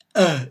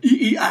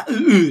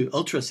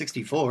Ultra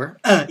 64.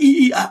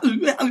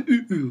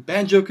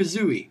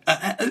 Banjo-Kazooie.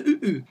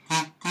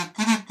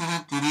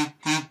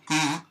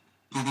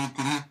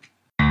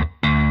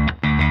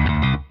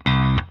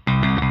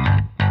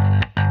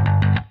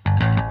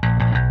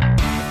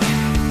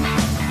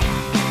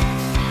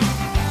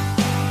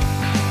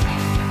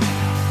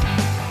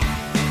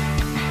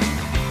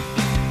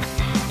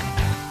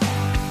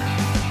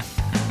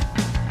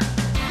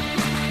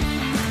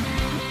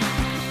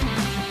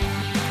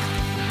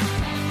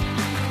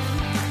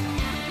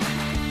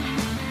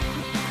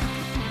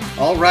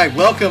 All right,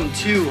 welcome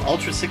to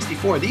Ultra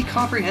 64, the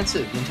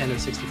comprehensive Nintendo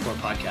 64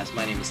 podcast.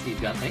 My name is Steve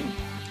Gutling.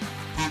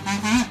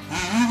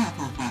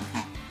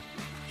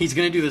 He's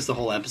going to do this the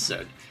whole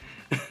episode.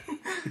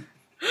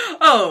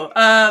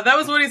 That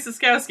was Woody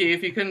Siskowski,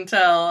 if you couldn't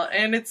tell.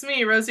 And it's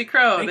me, Rosie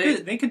Crow.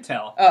 They could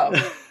tell.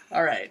 Oh,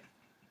 all right.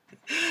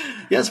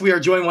 Yes, we are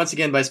joined once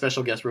again by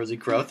special guest Rosie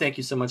Crow. Thank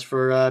you so much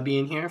for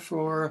being here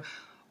for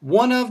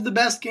one of the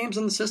best games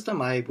on the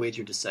system, I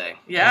wager to say.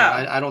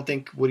 Yeah. I don't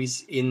think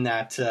Woody's in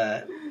that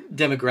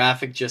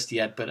demographic just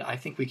yet, but I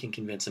think we can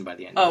convince him by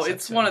the end of Oh, this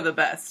it's episode. one of the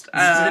best.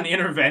 This is an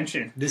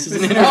intervention. This is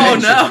an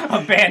intervention. Oh, no.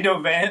 A bando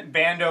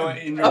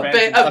intervention. A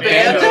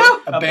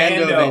bando? A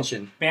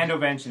bando-vention.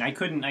 Bando-vention. I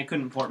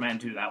couldn't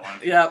portmanteau that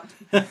one. Yep.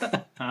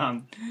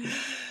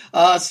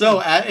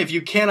 If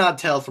you cannot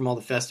tell from all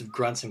the festive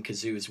grunts and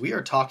kazoos, we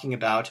are talking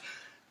about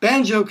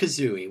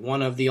Banjo-Kazooie,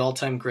 one of the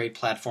all-time great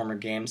platformer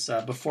games.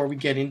 Before we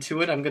get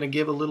into it, I'm going to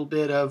give a little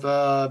bit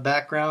of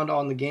background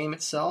on the game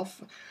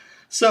itself.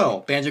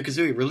 So,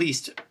 Banjo-Kazooie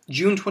released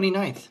June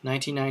 29th,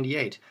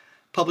 1998,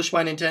 published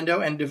by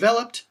Nintendo and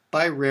developed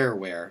by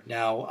Rareware.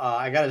 Now,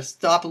 I got to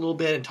stop a little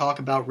bit and talk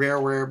about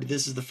Rareware, but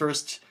this is the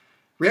first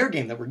Rare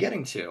game that we're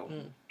getting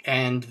to,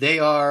 and they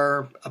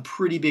are a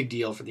pretty big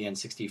deal for the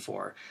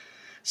N64.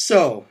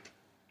 So,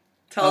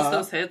 Tell us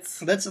those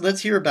hits.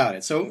 Let's hear about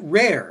it. So,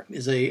 Rare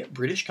is a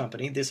British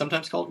company. They're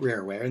sometimes called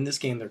Rareware. In this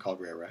game, they're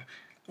called Rareware.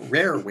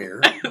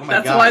 Rareware. Oh my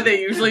That's God. why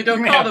they usually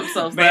don't call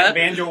themselves that.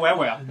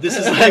 Banjo-Wewell. This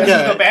is like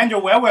the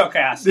Banjo-Wewell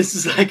cast. This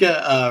is like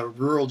a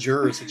rural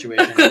juror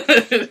situation.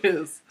 It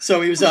is. So,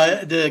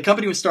 the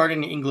company was started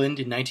in England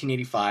in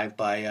 1985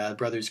 by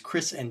brothers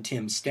Chris and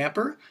Tim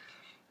Stamper,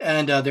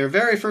 and their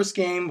very first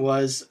game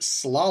was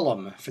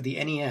Slalom for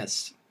the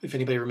NES. If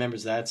anybody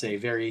remembers that, it's a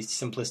very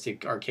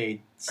simplistic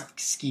arcade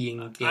skiing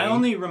game. I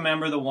only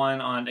remember the one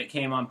that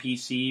came on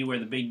PC where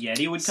the Big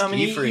Yeti would come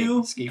and eat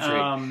you.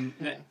 Ski-free.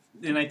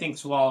 And I think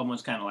Slalom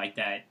was kind of like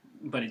that,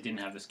 but it didn't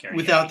have the scary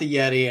Without Yeti. the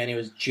Yeti, and it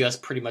was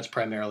just pretty much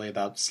primarily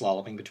about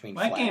slaloming between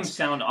That flats. game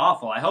sound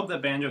awful. I hope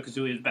that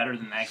Banjo-Kazooie is better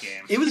than that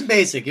game. It was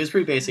basic. It was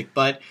pretty basic,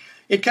 but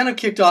it kind of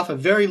kicked off a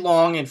very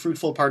long and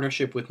fruitful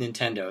partnership with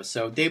Nintendo.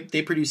 So they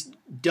produced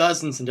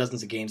dozens and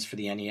dozens of games for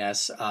the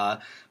NES.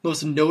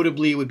 Most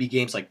notably would be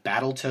games like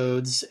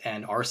Battletoads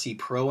and RC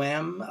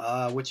Pro-Am,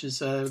 which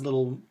is a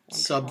little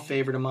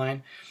sub-favorite of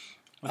mine.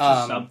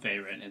 What's your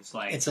sub-favorite?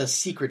 It's a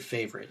secret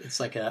favorite. It's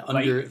like a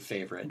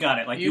under-favorite. Got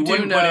it. Like You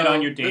wouldn't do put it know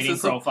on your dating this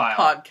is a profile.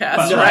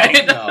 podcast, No,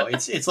 right? no,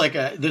 it's like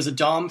there's a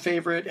Dom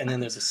favorite and then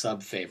there's a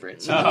sub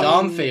favorite. So the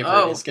Dom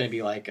favorite is going to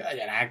be like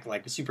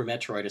like a Super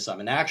Metroid or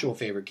something, an actual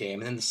favorite game,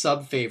 and then the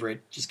sub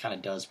favorite just kind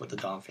of does what the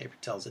Dom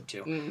favorite tells it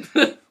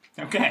to.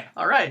 Okay.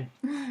 All right.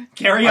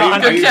 Carry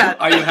on. Are you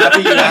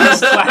happy you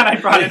asked? I'm glad I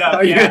brought it up.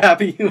 Are you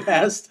happy you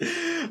asked?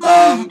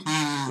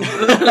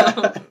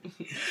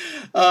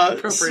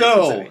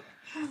 So,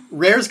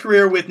 Rare's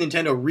career with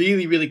Nintendo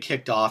really, really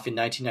kicked off in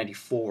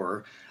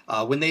 1994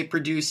 when they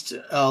produced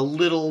a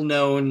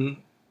little-known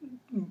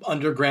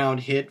underground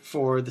hit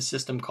for the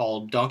system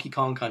called Donkey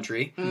Kong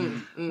Country,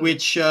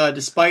 which,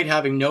 despite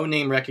having no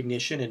name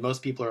recognition, and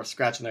most people are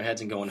scratching their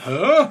heads and going,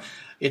 huh?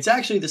 It's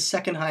actually the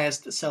second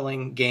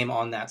highest-selling game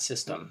on that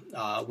system,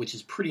 which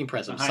is pretty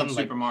impressive. Behind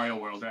Super Mario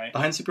World, right?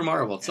 Behind Super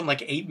Mario World. Something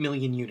like 8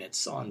 million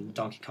units on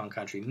Donkey Kong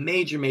Country.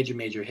 Major, major,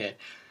 major hit.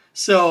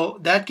 So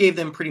that gave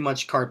them pretty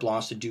much carte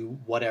blanche to do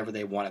whatever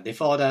they wanted. They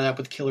followed that up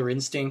with Killer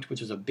Instinct,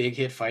 which was a big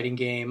hit fighting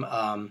game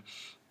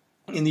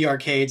in the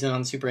arcades and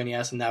on the Super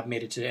NES, and that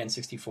made it to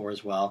N64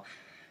 as well.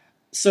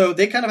 So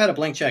they kind of had a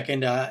blank check,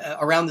 and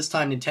around this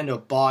time,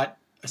 Nintendo bought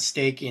a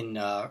stake in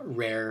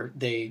Rare.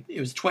 It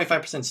was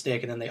 25%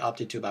 stake, and then they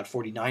upped it to about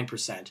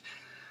 49%.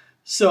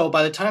 So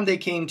by the time they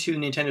came to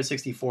Nintendo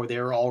 64, they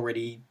were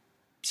already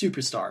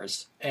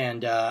superstars.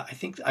 And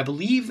I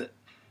believe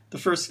the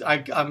first,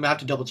 I'm going to have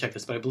to double check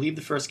this, but I believe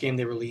the first game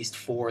they released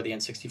for the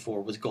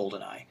N64 was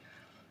GoldenEye,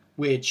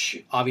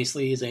 which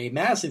obviously is a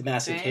massive,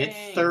 massive hit.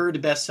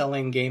 Third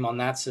best-selling game on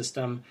that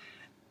system,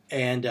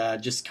 and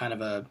just kind of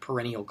a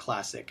perennial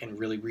classic, and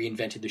really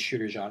reinvented the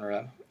shooter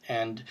genre.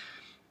 And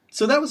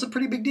so that was a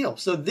pretty big deal.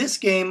 So this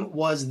game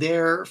was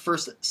their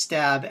first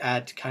stab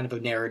at kind of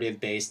a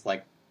narrative-based,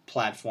 like,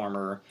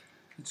 platformer.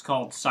 It's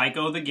called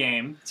Psycho the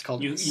Game. It's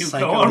called You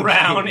Psycho go the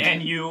around Game.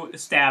 and you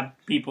stab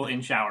people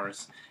in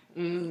showers.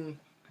 Is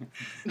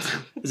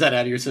that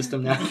out of your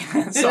system now?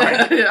 Sorry.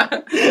 Yeah.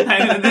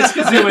 This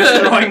kazoo is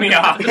throwing me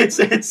off.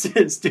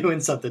 It's doing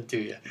something to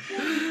you.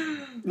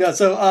 No,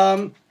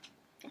 so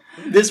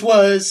This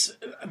was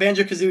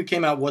Banjo-Kazooie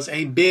came out was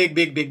a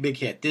big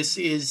hit. This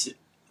is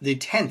the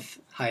 10th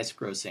highest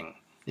grossing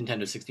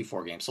Nintendo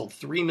 64 game. Sold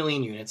 3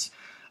 million units.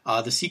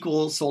 The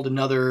sequel sold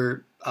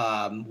another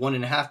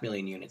 1.5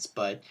 million units.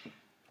 But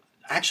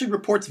actually,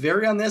 reports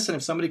vary on this, and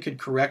if somebody could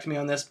correct me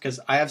on this, because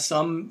I have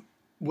some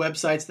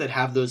websites that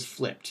have those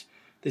flipped.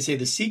 They say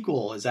the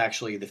sequel is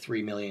actually the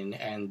 3 million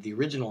and the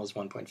original is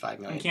 1.5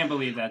 million. I can't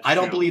believe that's I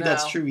don't true. believe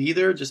that's true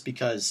either, just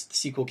because the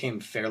sequel came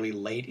fairly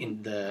late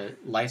in the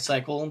life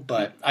cycle.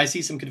 But I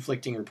see some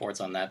conflicting reports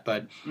on that.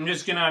 But I'm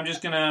just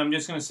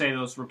gonna say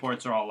those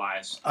reports are all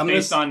lies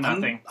based on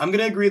nothing. I'm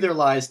gonna agree they're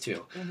lies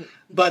too. Mm-hmm.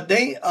 But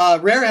they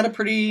Rare had a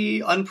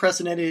pretty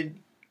unprecedented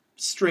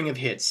string of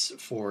hits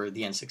for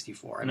the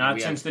N64. Not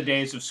since the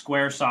days of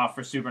Squaresoft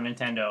for Super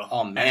Nintendo.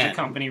 Oh, man. As a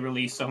company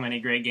released so many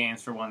great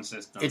games for one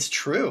system. It's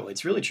true.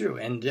 It's really true.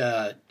 And,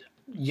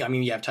 yeah, I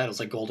mean, you have titles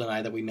like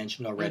GoldenEye that we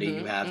mentioned already.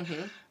 You have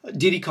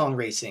Diddy Kong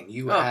Racing.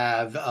 You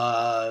have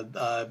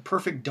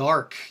Perfect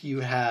Dark.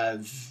 You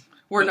have...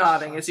 We're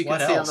nodding, as you can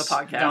see on the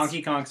podcast.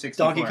 Donkey Kong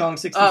 64. Donkey Kong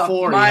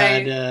 64. My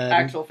you had,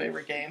 actual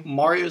favorite game.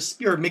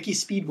 Mickey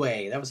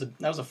Speedway. That was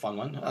a fun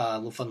one. A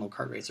little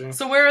kart racer.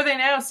 So where are they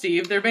now,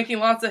 Steve? They're making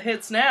lots of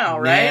hits now,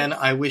 right? Man,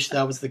 I wish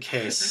that was the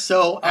case.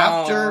 So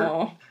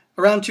after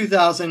around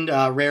 2000,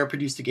 Rare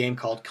produced a game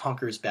called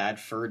Conker's Bad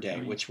Fur Day,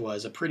 which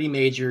was a pretty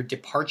major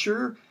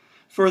departure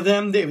for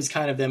them. It was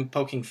kind of them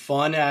poking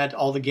fun at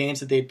all the games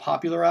that they'd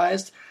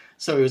popularized.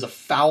 So it was a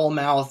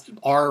foul-mouthed,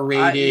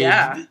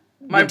 R-rated...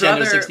 My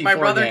brother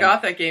game.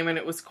 got that game, and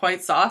it was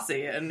quite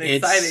saucy and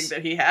exciting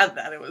that he had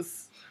that. It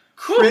was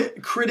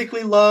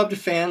critically loved,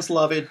 fans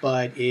love it,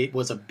 but it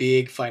was a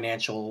big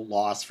financial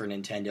loss for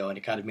Nintendo, and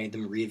it kind of made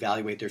them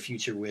reevaluate their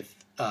future with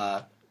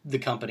the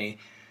company.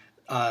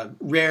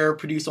 Rare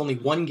produced only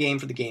one game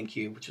for the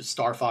GameCube, which was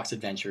Star Fox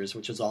Adventures,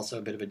 which was also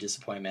a bit of a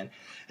disappointment.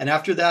 And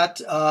after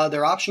that,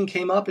 their option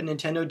came up, and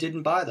Nintendo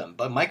didn't buy them,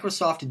 but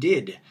Microsoft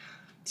did.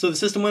 So the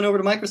system went over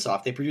to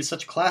Microsoft. They produced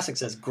such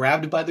classics as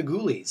Grabbed by the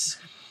Ghoulies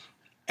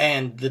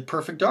and the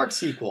Perfect Dark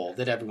sequel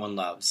that everyone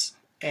loves.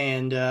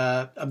 And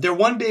their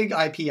one big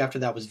IP after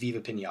that was Viva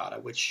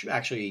Pinata, which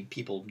actually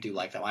people do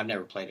like that one. I've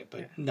never played it,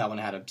 but that one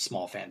had a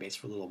small fan base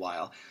for a little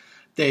while.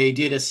 They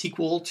did a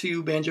sequel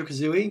to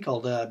Banjo-Kazooie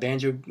called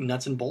Banjo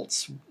Nuts and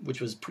Bolts, which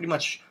was pretty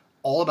much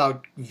all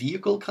about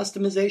vehicle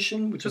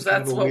customization, which was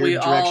kind of a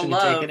weird direction to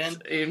take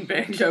it in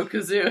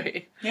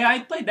Banjo-Kazooie. Yeah, I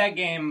played that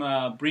game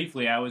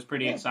briefly. I was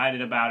pretty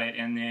excited about it,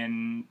 and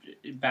then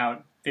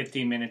about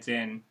 15 minutes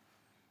in,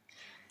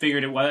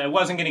 figured it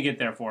wasn't going to get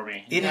there for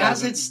me. It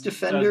has its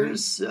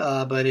defenders,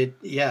 but it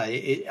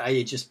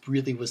just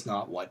really was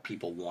not what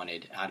people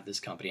wanted out of this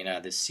company and out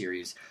of this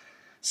series.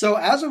 So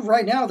as of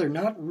right now, they're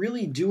not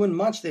really doing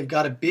much. They've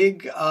got a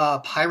big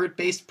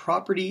pirate-based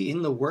property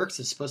in the works.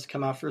 It's supposed to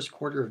come out first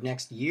quarter of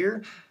next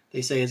year.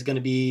 They say it's going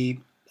to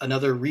be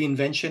another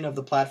reinvention of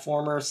the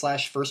platformer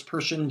 /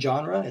 first-person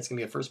genre. It's going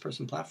to be a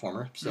first-person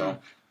platformer. So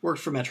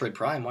worked for Metroid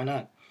Prime. Why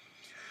not?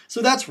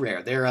 So that's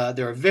Rare. They're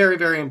a very,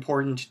 very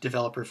important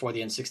developer for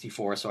the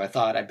N64, so I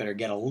thought I'd better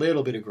get a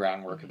little bit of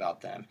groundwork about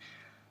them.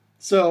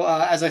 So,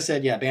 as I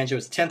said, Banjo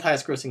is the 10th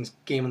highest grossing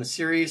game in the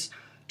series.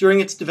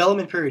 During its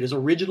development period, it was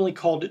originally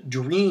called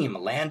Dream,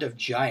 Land of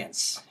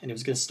Giants, and it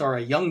was going to star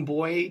a young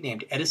boy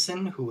named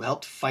Edison who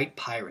helped fight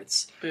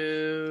pirates.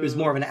 Boo. It was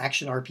more of an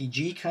action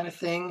RPG kind of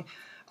thing.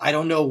 I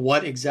don't know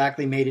what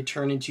exactly made it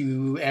turn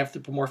into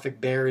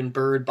anthropomorphic bear and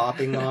bird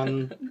bopping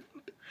on...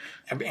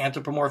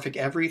 anthropomorphic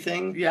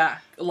everything. Yeah,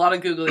 a lot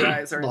of googly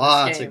eyes are in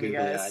Lots this game, of googly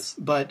eyes.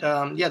 But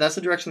that's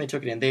the direction they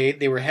took it in.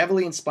 They were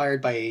heavily inspired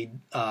by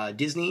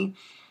Disney.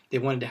 They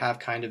wanted to have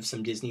kind of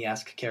some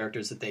Disney-esque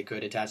characters that they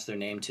could attach their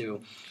name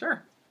to.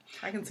 Sure,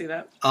 I can see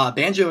that.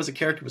 Banjo as a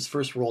character was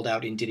first rolled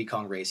out in Diddy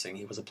Kong Racing.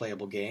 He was a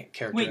playable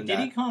character in that. Wait,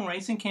 Diddy Kong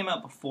Racing came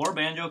out before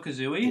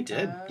Banjo-Kazooie? It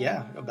did,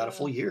 about a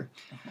full year.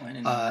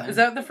 Is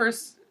that the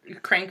first...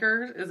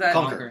 Cranker? Is that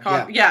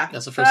Conker? Yeah.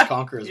 That's the first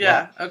Conker as well.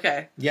 Yeah,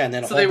 okay. Yeah, and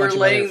then so they were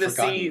laying the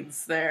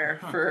seeds there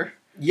for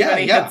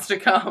many hits to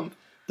come.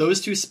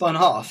 Those two spun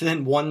off,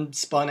 and one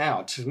spun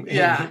out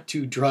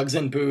to drugs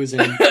and booze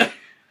and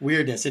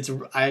weirdness.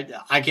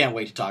 I can't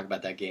wait to talk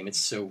about that game. It's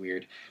so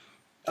weird.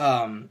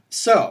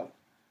 So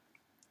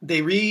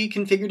they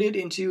reconfigured it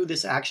into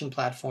this action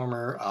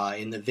platformer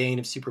in the vein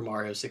of Super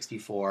Mario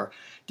 64.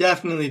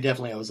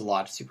 Definitely owes a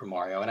lot to Super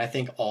Mario, and I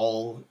think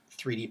all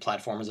 3D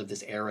platformers of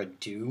this era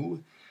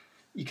do.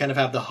 You kind of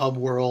have the hub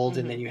world,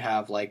 and then you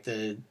have like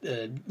you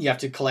have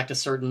to collect a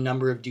certain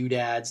number of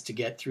doodads to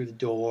get through the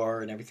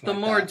door and everything. The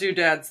more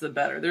doodads, the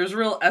better. There's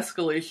real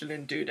escalation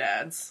in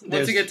doodads.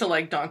 Once you get to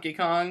like Donkey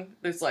Kong,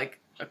 there's like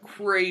a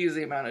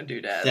crazy amount of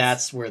doodads.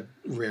 That's where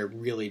Rare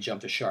really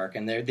jumped the shark,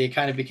 and they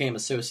kind of became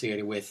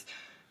associated with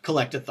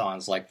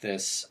collectathons like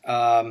this.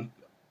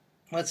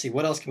 Let's see,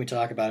 what else can we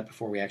talk about it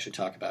before we actually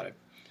talk about it?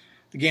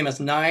 The game has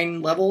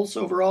 9 levels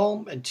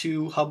overall and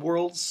 2 hub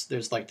worlds.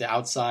 There's like the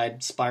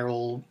outside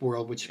spiral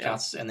world, which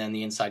counts, and then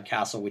the inside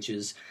castle, which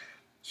is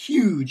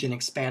huge and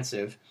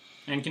expansive.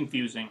 And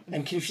confusing.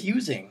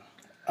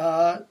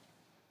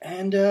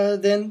 And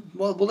then,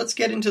 let's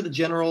get into the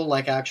general,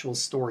 like, actual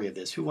story of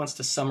this. Who wants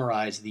to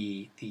summarize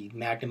the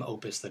magnum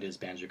opus that is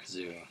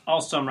Banjo-Kazooie? I'll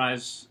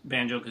summarize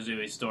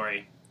Banjo-Kazooie's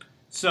story.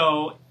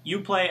 So, you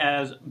play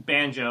as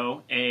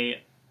Banjo,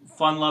 a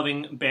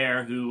fun-loving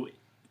bear who,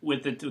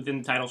 within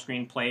the title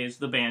screen, plays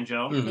the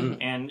banjo.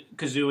 Mm-hmm. And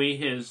Kazooie,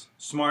 his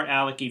smart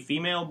alecky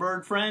female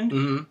bird friend,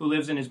 who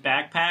lives in his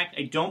backpack.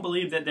 I don't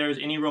believe that there's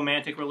any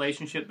romantic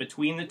relationship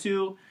between the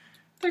two.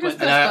 They're just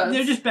best buds.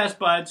 They're just best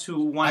buds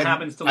who one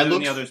happens to live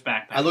in the other's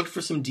backpack. I looked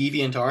for some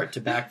deviant art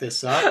to back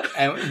this up,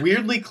 and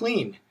weirdly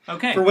clean.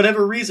 Okay. For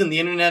whatever reason, the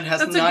internet has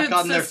not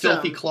gotten their system.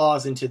 filthy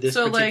claws into this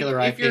particular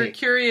IP. If you're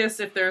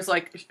curious if there's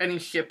like any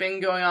shipping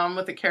going on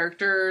with the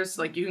characters,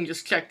 like you can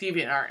just check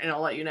DeviantArt and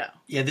it'll let you know.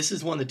 Yeah, this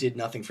is one that did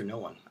nothing for no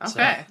one.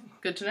 Okay,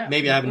 good to know.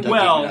 Maybe I haven't dug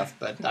deep enough,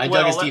 but I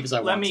dug as deep as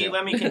I want to.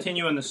 Let me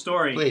continue in the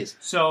story. Please.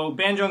 So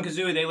Banjo and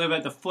Kazooie, they live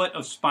at the foot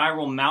of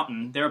Spiral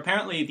Mountain. They're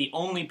apparently the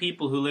only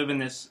people who live in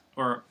this,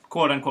 or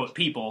quote-unquote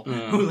people,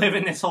 who live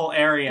in this whole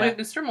area. Wait,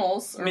 Mr.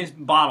 Moles? I mean,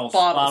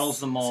 Bottles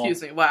the mole.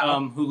 Excuse me,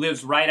 wow. Who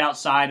lives right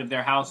outside of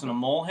their house in a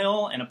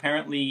molehill, and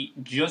apparently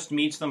just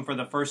meets them for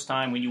the first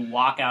time when you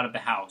walk out of the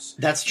house.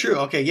 That's true.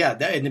 Okay, yeah.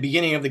 In the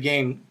beginning of the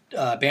game,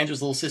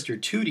 Banjo's little sister,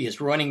 Tootie, is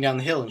running down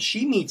the hill, and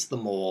she meets the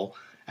mole,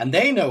 and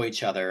they know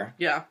each other.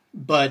 Yeah.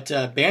 But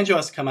Banjo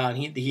has to come out,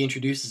 and he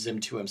introduces him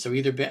to him. So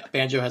either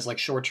Banjo has, like,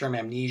 short-term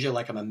amnesia,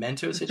 like a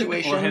memento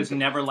situation. Or has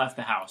never left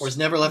the house. Or has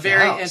never left the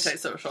Very house.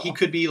 antisocial. He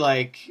could be,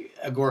 like,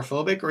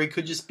 agoraphobic, or he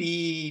could just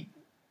be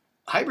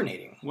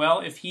hibernating. Well,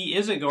 if he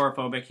is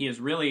agoraphobic, he has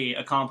really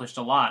accomplished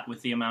a lot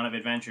with the amount of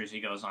adventures he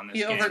goes on this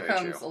game. He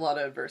overcomes a lot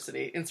of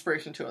adversity.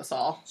 Inspiration to us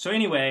all. So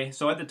anyway,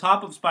 at the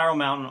top of Spiral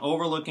Mountain,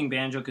 overlooking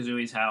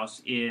Banjo-Kazooie's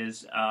house,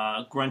 is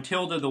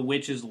Gruntilda the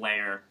Witch's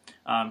lair.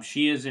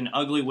 She is an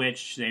ugly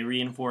witch. They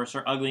reinforce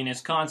her ugliness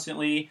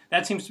constantly.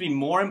 That seems to be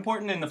more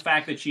important than the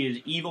fact that she is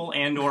evil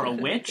and or a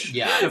witch.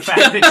 Yeah. The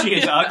fact that she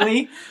is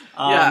ugly.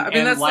 Yeah, I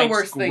mean, that's the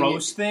worst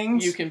gross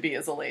things you can be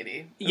as a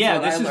lady. Yeah,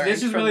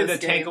 this is really the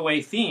game.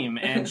 takeaway theme.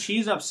 And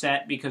she's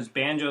upset because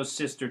Banjo's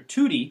sister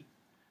Tootie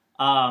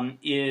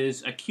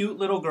is a cute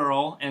little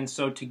girl, and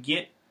so to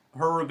get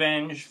her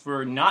revenge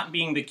for not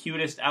being the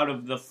cutest out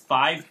of the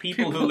 5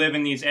 people who live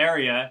in these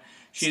area,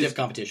 she Stiff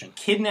competition.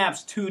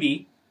 Kidnaps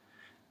Tootie,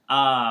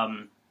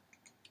 and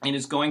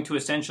is going to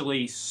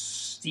essentially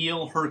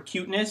steal her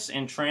cuteness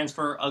and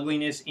transfer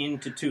ugliness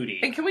into Tootie.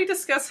 And can we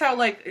discuss how,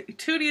 like,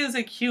 Tootie is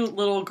a cute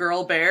little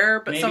girl bear,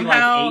 but Maybe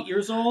somehow... like 8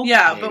 years old?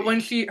 Yeah, Maybe. but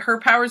when her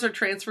powers are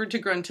transferred to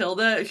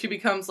Gruntilda, she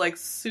becomes, like,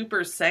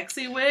 super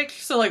sexy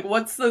witch. So, like,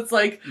 what's this,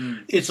 like,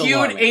 It's cute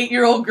alarming.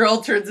 8-year-old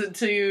girl turns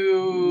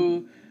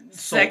into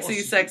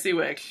sexy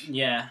witch?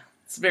 Yeah.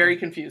 It's very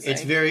confusing.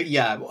 It's very,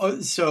 yeah.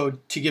 So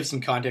to give some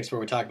context for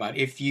what we're talking about,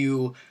 if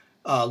you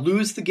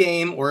lose the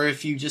game or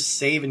if you just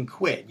save and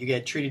quit, you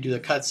get treated to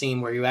the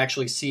cutscene where you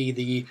actually see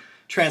the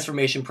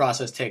transformation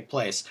process take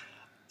place.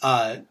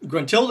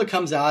 Gruntilda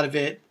comes out of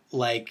it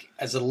like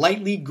as a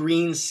lightly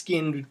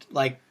green-skinned,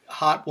 like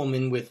hot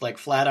woman with like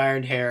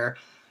flat-ironed hair,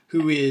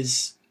 who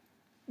is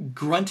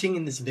grunting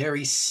in this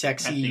very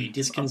sexy,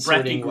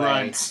 disconcerting way.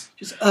 Grunts.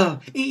 Just oh,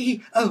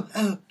 ee, oh,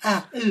 oh,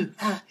 ah, ooh,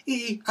 ah,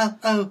 ee, oh,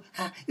 oh,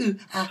 ah, ooh,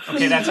 ah.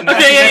 Okay, that's enough.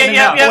 Okay,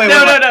 yeah. Wait,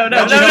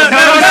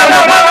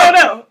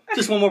 No.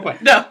 Just one more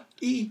point. No.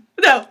 E.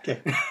 No.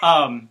 Okay.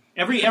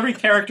 Every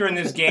character in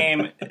this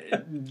game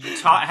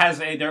has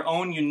their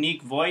own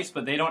unique voice,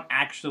 but they don't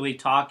actually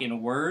talk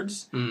in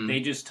words.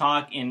 They just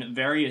talk in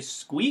various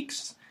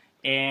squeaks.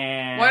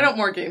 And Why don't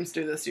more games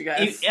do this, you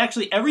guys?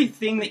 Actually,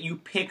 everything that you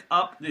pick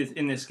up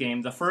in this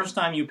game, the first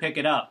time you pick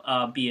it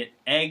up, be it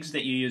eggs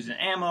that you use in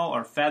ammo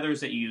or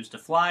feathers that you use to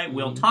fly,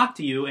 will talk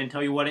to you and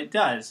tell you what it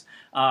does.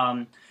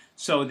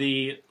 So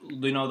the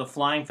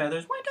flying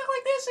feathers, why talk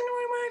like this? And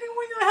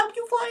we're going to help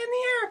you fly in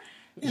the air.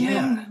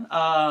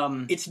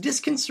 It's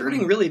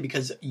disconcerting, really,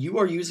 because you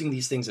are using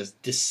these things as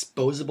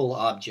disposable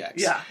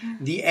objects. Yeah.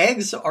 The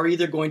eggs are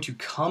either going to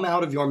come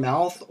out of your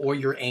mouth or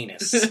your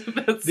anus.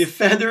 The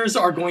feathers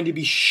are going to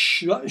be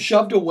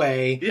shoved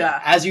away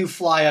as you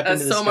fly up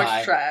into the sky. So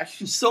much trash.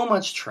 So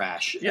much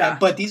trash. Yeah.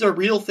 But these are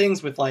real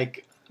things with,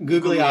 like,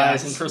 googly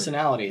eyes and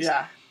personalities.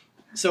 Yeah.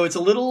 So it's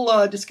a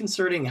little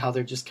disconcerting how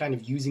they're just kind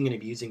of using and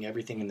abusing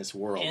everything in this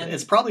world. And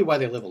it's probably why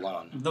they live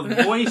alone. The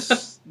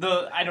voice,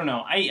 I don't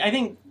know. I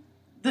think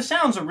the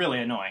sounds are really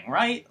annoying,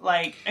 right?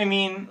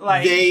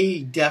 They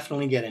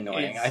definitely get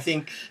annoying. I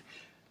think.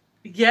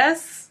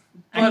 Yes,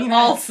 but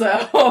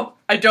also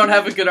I don't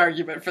have a good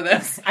argument for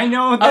this. I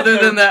know. Other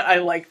than that, I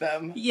like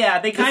them. Yeah,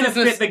 they kind of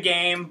fit the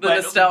game.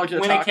 But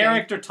when a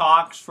character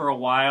talks for a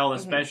while,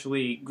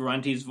 especially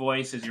Grunty's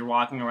voice as you're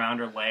walking around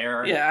her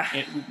lair,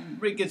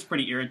 it gets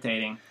pretty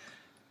irritating.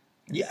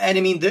 Yeah, and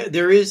I mean,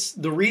 there is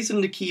the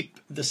reason to keep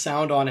the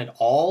sound on at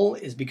all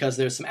is because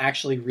there's some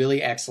actually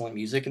really excellent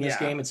music in this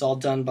game. It's all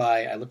done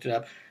by, I looked it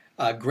up,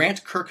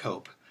 Grant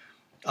Kirkhope,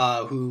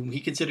 who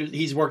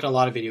he's worked on a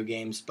lot of video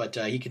games, but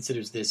he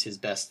considers this his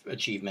best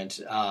achievement,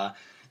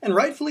 and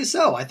rightfully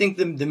so. I think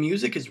the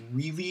music is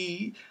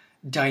really,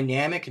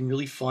 dynamic and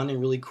really fun and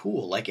really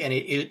cool. Like, and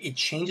it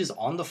changes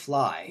on the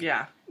fly.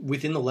 Yeah.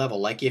 Within the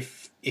level. Like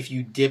if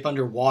you dip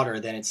underwater,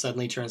 then it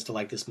suddenly turns to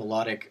like this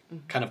melodic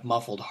kind of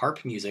muffled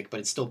harp music, but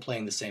it's still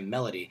playing the same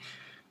melody.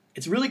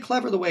 It's really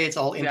clever the way it's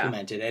all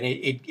implemented, and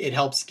it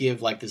helps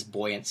give like this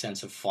buoyant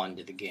sense of fun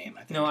to the game, I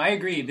think. No, I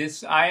agree.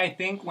 I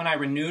think when I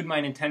renewed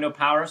my Nintendo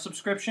Power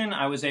subscription,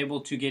 I was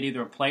able to get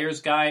either a player's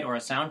guide or a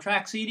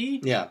soundtrack CD.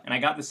 Yeah. And I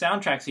got the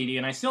soundtrack CD,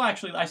 and I still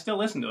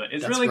listen to it.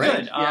 It's That's really great.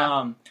 good.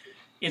 Yeah.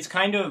 It's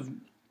kind of,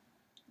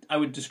 I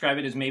would describe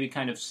it as maybe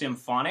kind of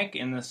symphonic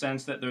in the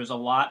sense that there's a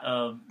lot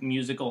of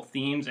musical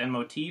themes and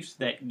motifs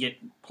that get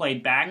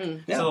played back.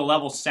 Yeah. So the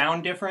levels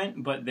sound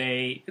different, but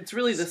it's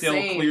really the still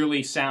same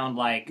clearly sound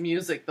like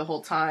music the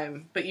whole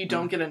time, but you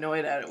don't get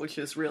annoyed at it, which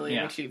is really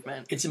an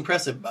achievement. It's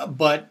impressive,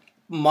 but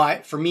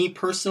for me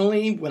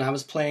personally, when I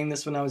was playing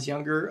this when I was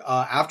younger,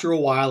 after a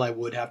while I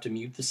would have to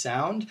mute the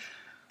sound,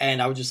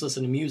 and I would just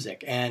listen to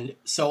music. And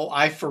so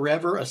I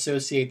forever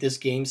associate this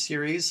game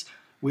series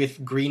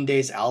with Green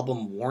Day's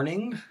album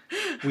Warning,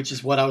 which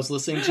is what I was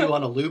listening to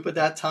on a loop at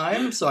that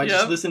time. So I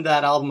just listened to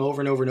that album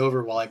over and over and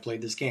over while I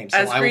played this game. So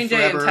As Green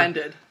Day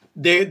intended.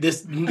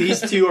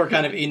 These two are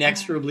kind of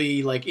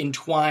inexorably like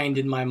entwined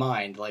in my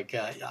mind. Like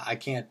I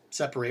can't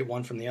separate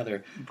one from the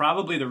other.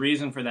 Probably the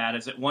reason for that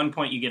is at one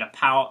point you get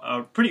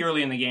pretty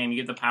early in the game,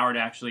 you get the power to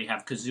actually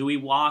have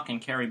Kazooie walk and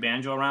carry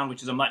Banjo around,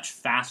 which is a much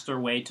faster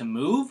way to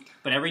move.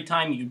 But every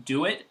time you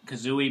do it,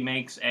 Kazooie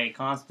makes a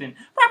constant...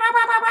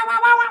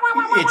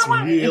 It's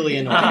really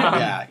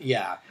annoying.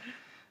 Yeah.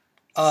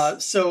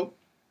 So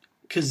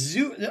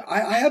Kazooie,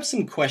 I have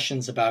some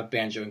questions about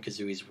Banjo and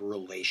Kazooie's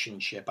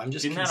relationship.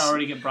 Didn't that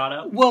already get brought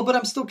up? Well, but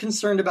I'm still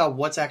concerned about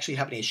what's actually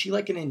happening. Is she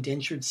like an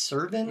indentured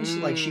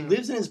servant? Like she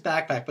lives in his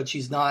backpack, but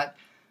she's not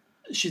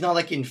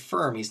like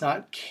infirm. He's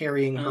not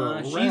carrying her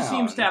around. She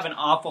seems to have an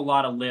awful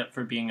lot of lip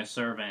for being a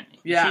servant.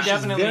 Yeah, she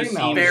definitely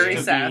seems very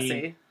to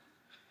sassy. Be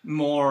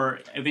more,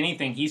 if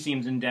anything, he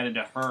seems indebted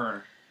to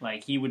her.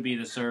 Like he would be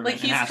the servant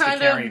like and has he's to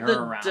carry kind her of the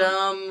around.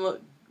 dumb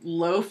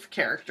loaf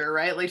character,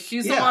 right? Like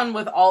she's the one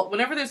with all.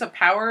 Whenever there's a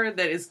power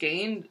that is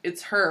gained,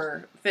 it's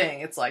her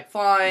thing. It's like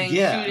flying,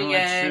 shooting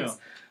eggs,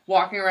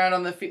 walking around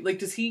on the feet. Like,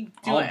 does he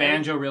do all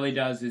Banjo really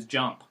does is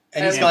jump.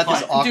 And he's got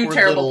this awkward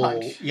little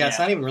punch. Yeah, it's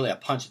not even really a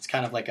punch. It's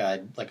kind of like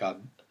a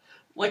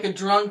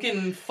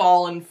drunken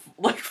falling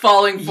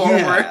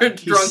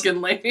forward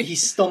drunkenly. He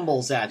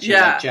stumbles at you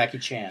like Jackie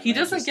Chan. He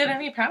doesn't get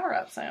any power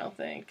ups, I don't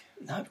think.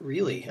 Not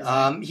really.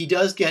 He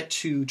does get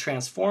to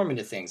transform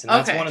into things, and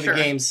that's one of the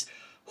game's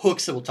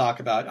hooks that we'll talk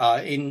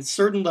about. In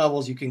certain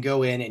levels, you can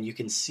go in and you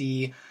can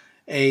see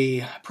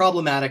a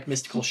problematic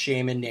mystical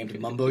shaman named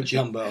Mumbo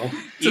Jumbo.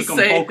 To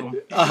say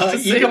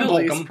the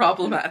least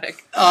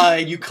problematic.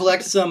 You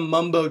collect some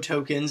Mumbo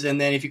tokens,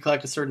 and then if you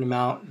collect a certain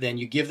amount, then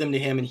you give them to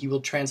him, and he will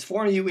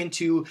transform you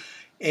into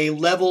a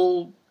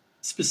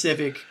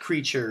level-specific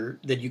creature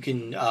that you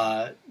can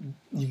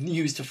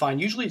use to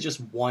find usually just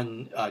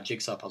one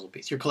jigsaw puzzle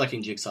piece. You're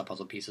collecting jigsaw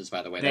puzzle pieces,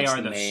 by the way. They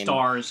are the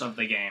stars of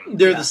the game.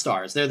 They're the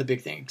stars. They're the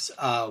big things.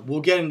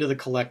 We'll get into the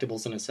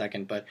collectibles in a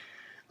second, but...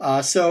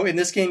 so in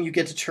this game, you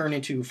get to turn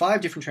into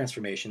 5 different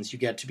transformations. You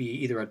get to be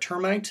either a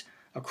termite,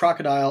 a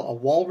crocodile, a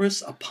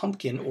walrus, a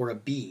pumpkin, or a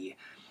bee.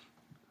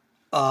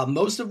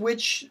 Most of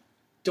which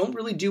don't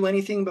really do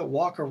anything but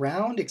walk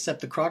around,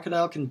 except the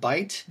crocodile can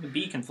bite. The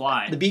bee can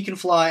fly. The bee can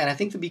fly, and I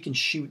think the bee can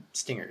shoot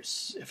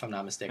stingers, if I'm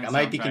not mistaken. I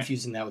might be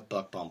confusing that with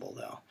Buck Bumble,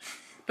 though.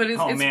 But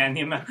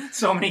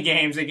so many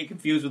games they get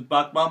confused with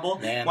Buck Bumble.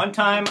 Man. One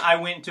time I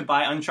went to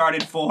buy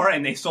Uncharted 4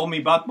 and they sold me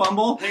Buck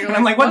Bumble. And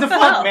I'm like, what the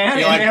fuck, man?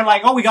 And they're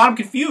like, oh, we got him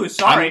confused.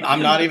 Sorry.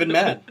 I'm not even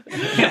mad. Don't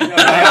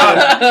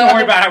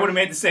worry about it. I would have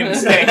made the same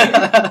mistake.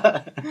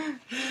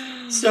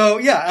 So,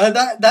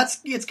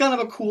 it's kind of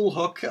a cool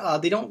hook.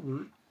 They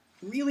don't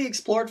really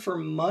explore it for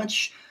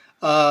much.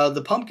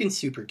 The pumpkin's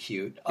super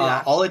cute.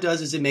 All it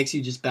does is it makes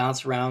you just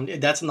bounce around.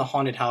 That's in the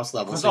haunted house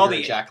level. So all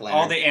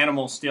the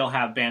animals still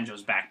have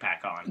Banjo's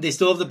backpack on. They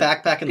still have the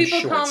backpack and the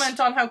shorts. People comment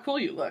on how cool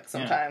you look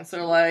sometimes.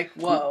 They're like,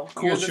 whoa.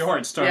 Cool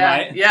shorts,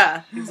 termite.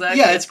 Yeah, exactly.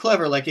 Yeah, it's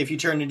clever. Like, if you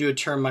turn into a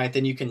termite,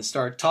 then you can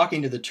start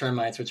talking to the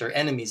termites, which are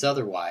enemies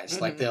otherwise.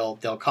 Mm-hmm. Like,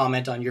 they'll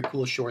comment on your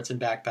cool shorts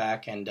and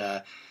backpack, and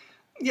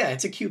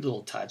it's a cute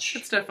little touch.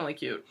 It's definitely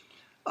cute.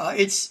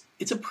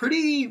 It's a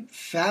pretty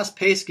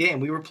fast-paced game.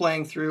 We were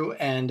playing through,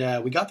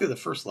 and we got through the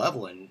first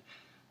level in,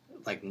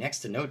 like, next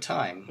to no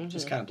time. Mm-hmm.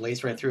 Just kind of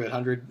blazed right through it.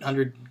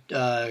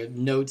 100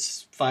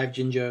 notes, 5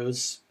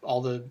 Jinjos,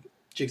 all the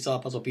jigsaw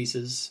puzzle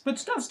pieces. But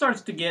stuff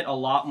starts to get a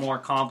lot more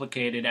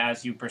complicated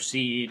as you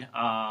proceed.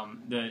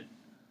 The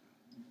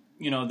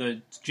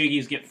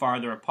jiggies get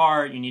farther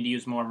apart. You need to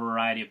use more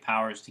variety of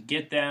powers to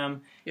get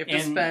them. You have to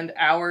spend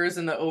hours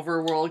in the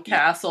overworld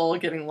castle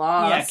getting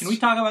lost. Yeah, can we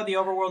talk about the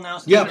overworld now?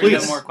 Yeah,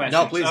 please. More questions?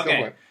 No, please, go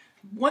for it.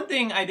 One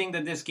thing I think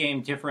that this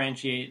game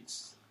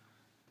differentiates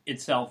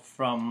itself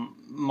from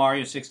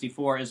Mario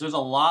 64 is there's a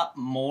lot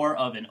more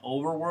of an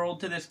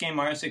overworld to this game.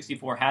 Mario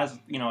 64 has,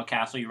 a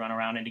castle you run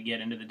around in to get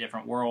into the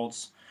different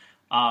worlds.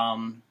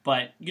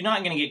 But you're not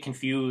going to get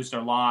confused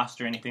or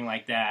lost or anything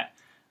like that.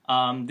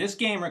 This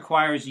game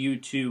requires you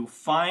to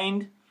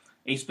find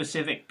a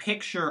specific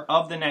picture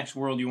of the next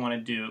world you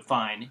want to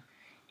find,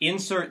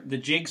 insert the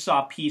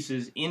jigsaw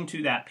pieces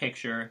into that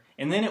picture,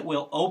 and then it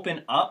will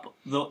open up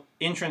the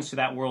entrance to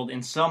that world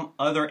in some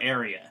other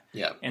area.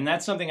 Yeah. And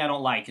that's something I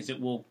don't like, is it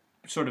will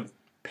sort of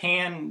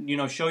pan,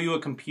 show you a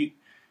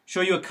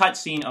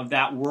cutscene of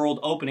that world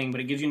opening,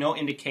 but it gives you no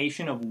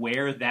indication of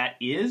where that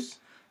is.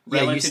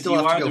 Yeah, you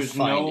still have to go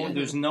find it.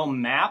 There's no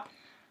map.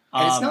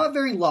 And it's not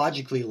very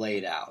logically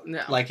laid out.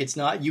 No. Like, it's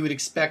not, you would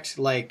expect,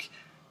 like,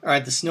 all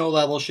right, the snow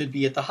level should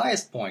be at the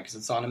highest point because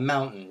it's on a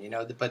mountain,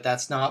 but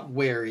that's not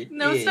where it is.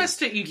 No, it's next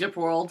to Egypt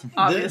World,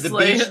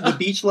 obviously. The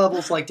beach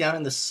level's like down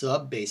in the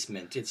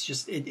sub-basement. It's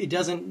just, it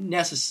doesn't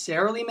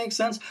necessarily make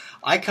sense.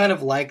 I kind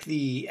of like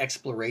the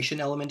exploration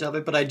element of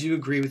it, but I do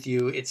agree with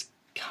you. It's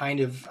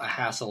kind of a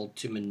hassle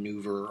to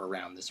maneuver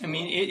around this world. I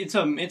mean, it's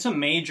a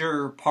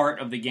major part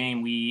of the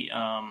game.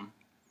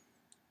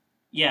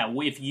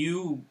 If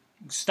you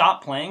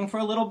stop playing for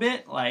a little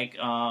bit, like,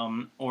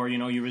 or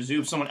you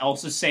resume someone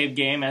else's save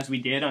game, as we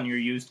did on your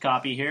used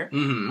copy here,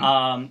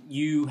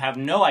 you have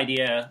no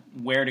idea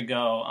where to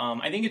go.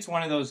 I think it's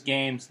one of those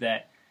games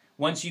that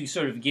once you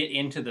sort of get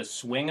into the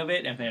swing of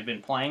it and have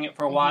been playing it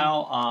for a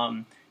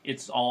while,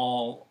 it's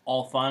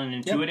all fun and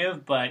intuitive.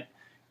 Yep. But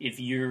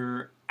if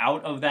you're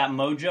out of that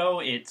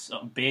mojo, it's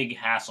a big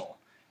hassle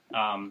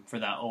for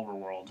that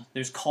overworld.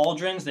 There's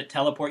cauldrons that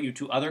teleport you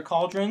to other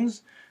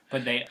cauldrons,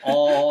 but they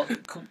all...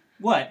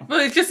 What? Well,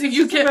 it's just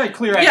you get very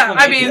clear. Yeah,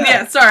 I mean,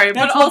 sorry,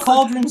 that's but what also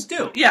cauldrons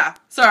do. Yeah,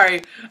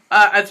 sorry.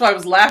 That's why I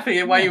was laughing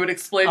at why you would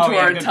explain to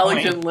our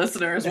intelligent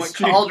listeners that's what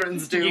true.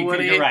 cauldrons do.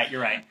 You're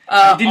right.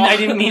 I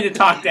didn't mean to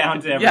talk down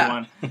to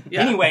everyone.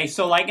 Yeah. Anyway,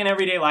 so like in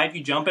everyday life,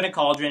 you jump in a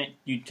cauldron,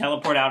 you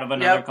teleport out of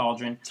another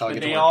cauldron,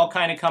 but they all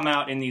kind of come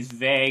out in these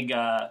vague,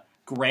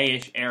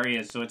 grayish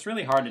areas. So it's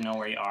really hard to know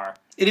where you are.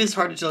 It is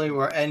hard to tell you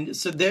where, and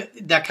so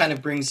that kind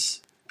of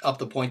brings up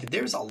the point that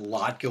there's a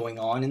lot going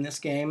on in this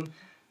game.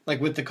 Like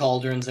with the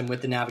cauldrons and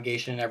with the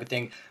navigation and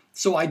everything.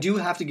 So I do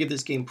have to give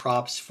this game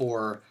props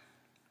for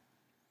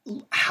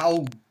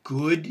how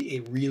good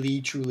it really,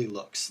 truly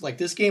looks. Like,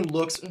 this game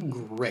looks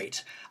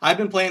great. I've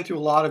been playing through a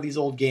lot of these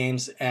old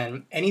games,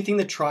 and anything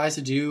that tries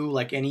to do,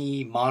 like,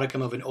 any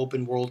modicum of an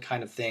open world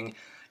kind of thing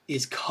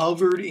is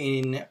covered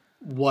in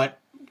what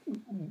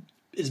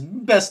is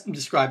best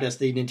described as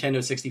the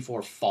Nintendo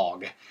 64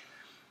 fog.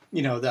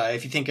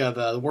 If you think of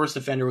the worst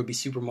offender would be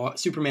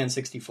Superman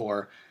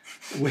 64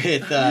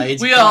 with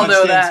its we all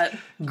know that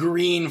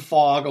green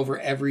fog over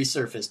every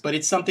surface. But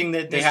it's something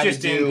that they had to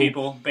do.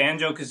 People,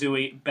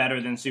 Banjo-Kazooie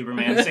better than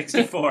Superman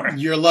 64.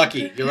 You're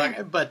lucky.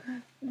 But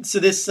so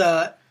this,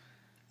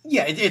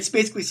 it's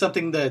basically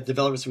something the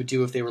developers would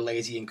do if they were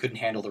lazy and couldn't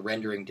handle the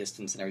rendering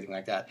distance and everything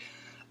like that.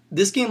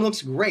 This game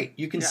looks great.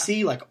 You can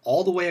see, like,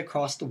 all the way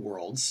across the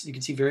worlds. You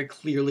can see very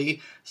clearly.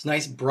 It's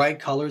nice, bright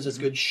colors. There's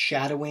good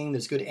shadowing.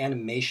 There's good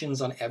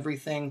animations on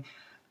everything.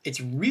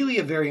 It's really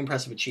a very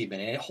impressive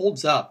achievement, and it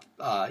holds up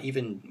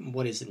even,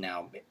 what is it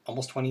now,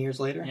 almost 20 years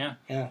later?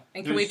 Yeah.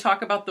 And can we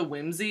talk about the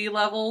whimsy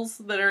levels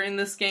that are in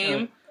this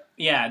game?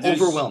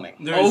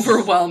 Overwhelming.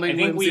 Overwhelming. I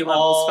think we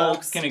all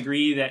can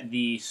agree that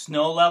the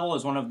snow level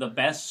is one of the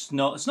best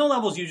snow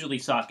levels usually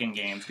suck in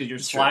games because you're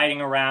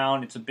sliding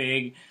around. It's a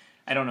big...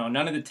 I don't know.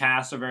 None of the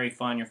tasks are very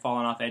fun. You're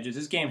falling off edges.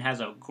 This game has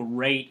a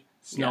great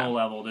snow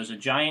level. There's a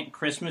giant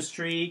Christmas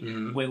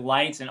tree with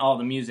lights, and all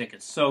the music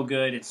is so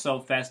good. It's so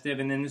festive.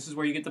 And then this is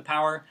where you get the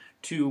power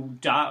to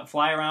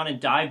fly around and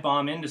dive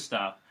bomb into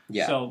stuff.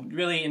 Yeah. So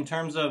really, in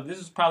terms of, this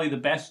is probably the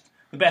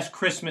best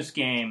Christmas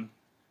game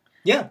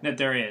that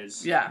there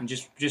is. Yeah. And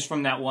just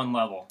from that one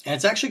level. And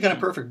it's actually kind of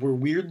perfect. We're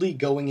weirdly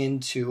going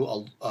into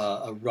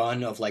a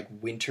run of, like,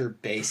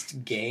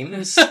 winter-based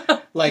games.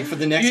 Like, for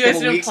the next couple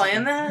weeks. You guys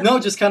plan that? No,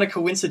 just kind of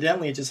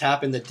coincidentally, it just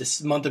happened that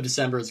this month of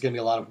December is going to be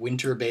a lot of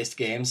winter-based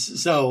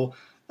games. So,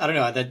 I don't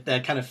know,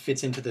 that kind of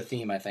fits into the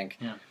theme, I think.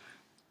 Yeah.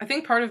 I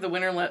think part of the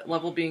winter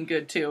level being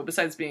good, too,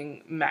 besides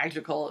being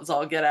magical as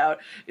all get out,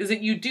 is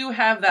that you do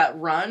have that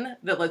run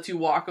that lets you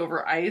walk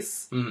over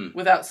ice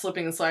without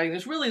slipping and sliding.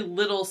 There's really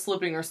little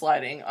slipping or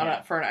sliding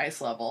for an ice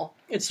level.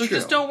 So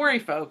just don't worry,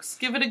 folks.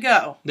 Give it a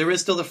go. There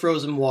is still the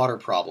frozen water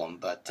problem,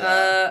 but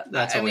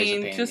that's always a pain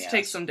in the ass. Just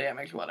take some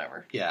damage,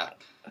 whatever. Yeah.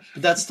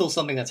 But that's still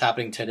something that's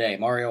happening today.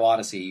 Mario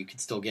Odyssey, you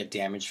could still get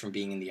damage from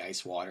being in the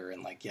ice water,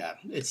 and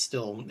it's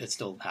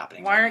still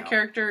happening. Why aren't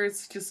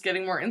characters just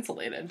getting more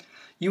insulated?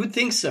 You would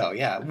think so,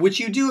 yeah. Which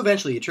you do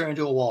eventually. You turn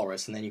into a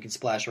walrus, and then you can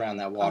splash around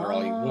that water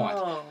all you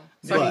want.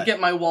 So I can get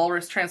my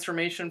walrus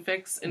transformation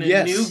fix in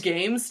a new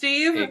game,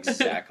 Steve?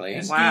 Exactly.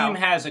 This game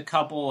has a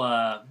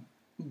couple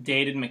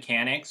dated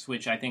mechanics,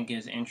 which I think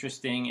is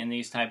interesting in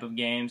these type of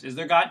games. Is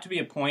there got to be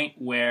a point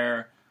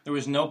where there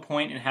was no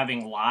point in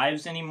having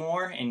lives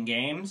anymore in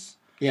games?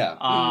 Yeah.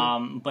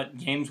 But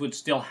games would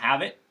still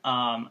have it.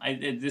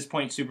 At this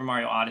point, Super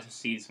Mario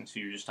Odyssey, since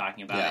you were just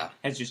talking about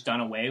it, has just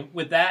done away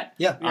with that.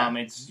 Yeah.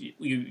 It's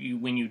you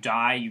when you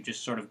die, you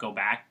just sort of go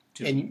back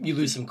to... And you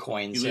lose some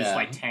coins. You lose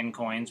like 10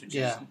 coins, which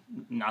is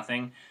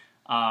nothing.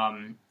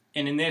 And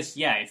in this,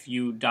 if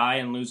you die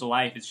and lose a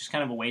life, it's just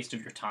kind of a waste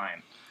of your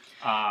time.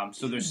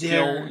 So there's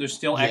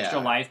still extra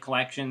life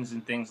collections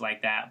and things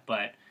like that,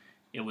 but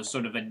it was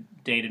sort of a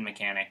dated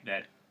mechanic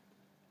that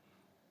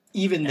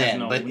even has then,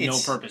 no but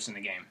purpose in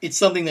the game. It's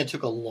something that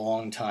took a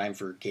long time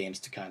for games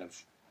to kind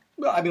of.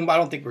 I mean, I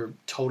don't think we're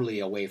totally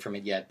away from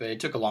it yet, but it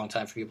took a long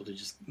time for people to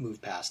just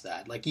move past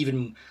that. Like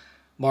even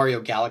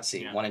Mario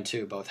Galaxy 1 and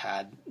 2 both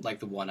had like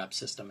the 1-up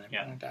system and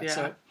everything like that. Yeah.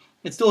 So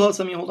it still has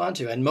something you hold on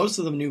to. And most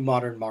of the new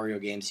modern Mario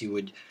games, you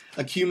would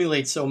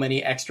accumulate so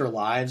many extra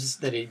lives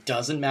that it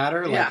doesn't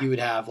matter. Yeah. Like you would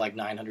have like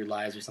 900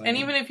 lives or something. And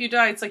even if you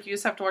die, it's like you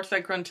just have to watch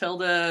that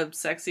Gruntilda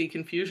sexy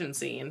confusion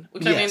scene,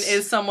 which I mean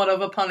is somewhat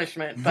of a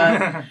punishment,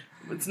 but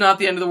it's not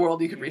the end of the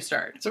world. You could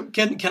restart. So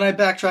can I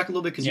backtrack a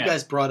little bit? Because you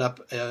guys brought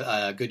up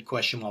a good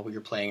question while we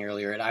were playing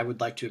earlier, and I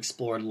would like to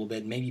explore it a little bit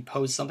and maybe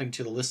pose something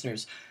to the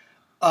listeners.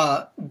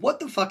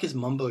 What the fuck is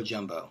Mumbo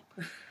Jumbo?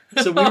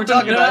 So we were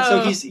talking about.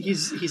 So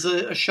he's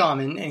a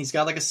shaman, and he's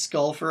got like a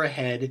skull for a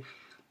head,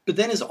 but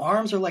then his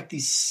arms are like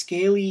these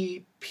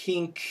scaly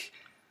pink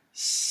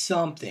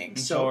something.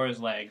 So are his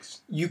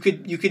legs. You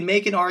could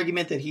make an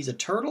argument that he's a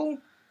turtle.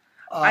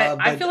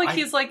 I feel like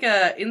he's like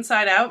a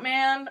Inside Out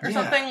man or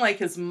something. Like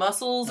his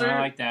muscles are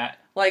like that,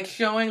 like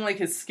showing like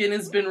his skin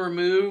has been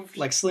removed,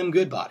 like Slim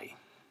Goodbody.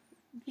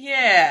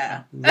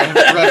 Yeah,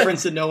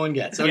 reference that no one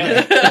gets.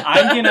 Okay,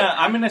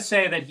 I'm gonna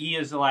say that he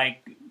is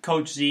like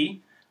Coach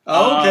Z.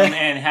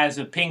 And has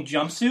a pink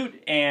jumpsuit,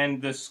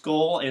 and the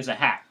skull is a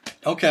hat.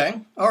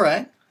 Okay, all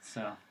right.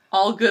 So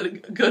all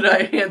good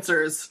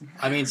answers.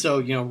 I mean,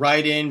 so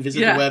write in, visit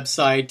the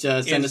website,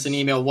 send us an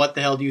email. What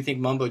the hell do you think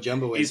Mumbo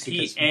Jumbo is?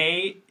 Is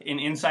he an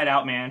Inside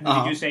Out man? Who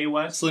did you say he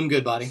was? Slim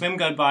Goodbody. Slim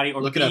Goodbody,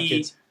 or look B, it up,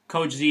 kids.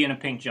 Coach Z in a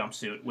pink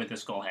jumpsuit with a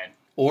skull head,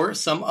 or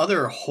some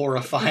other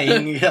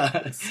horrifying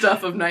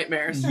stuff of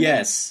nightmares.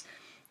 Yes.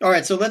 All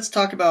right, so let's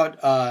talk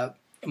about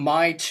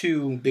my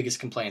two biggest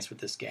complaints with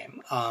this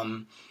game.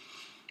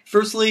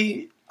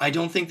 Firstly, I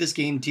don't think this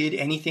game did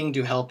anything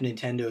to help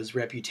Nintendo's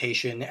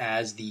reputation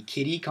as the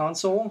kiddie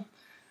console.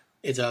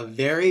 It's a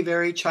very,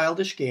 very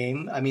childish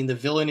game. I mean, the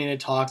villain in it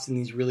talks in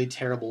these really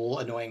terrible,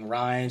 annoying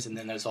rhymes, and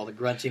then there's all the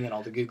grunting and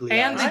all the googly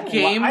eyes. And the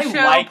game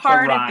show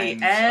part at the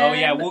end. Oh,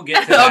 yeah, we'll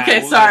get to that.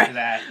 Okay, sorry. Get to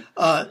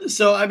that.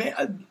 So, I mean,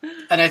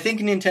 and I think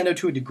Nintendo,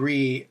 to a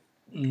degree,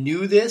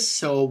 knew this,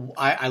 so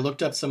I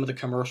looked up some of the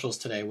commercials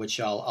today,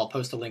 which I'll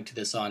post a link to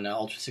this on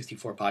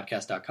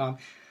ultra64podcast.com.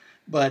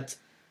 But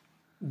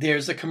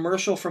there's a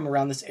commercial from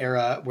around this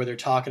era where they're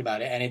talking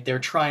about it, and they're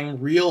trying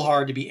real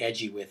hard to be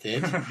edgy with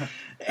it.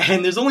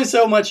 And there's only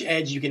so much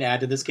edge you can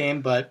add to this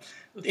game, but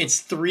it's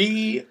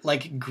three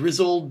like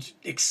grizzled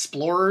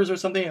explorers or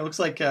something. It looks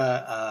like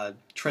a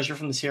Treasure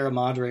from the Sierra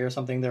Madre or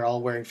something. They're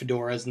all wearing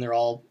fedoras, and they're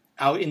all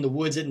out in the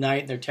woods at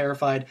night, and they're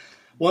terrified.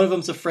 One of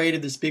them's afraid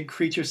of this big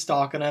creature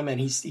stalking him, and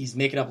he's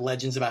making up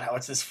legends about how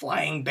it's this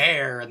flying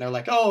bear, and they're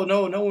like, oh,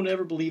 no one would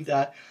ever believe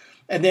that.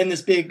 And then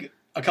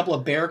a couple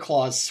of bear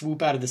claws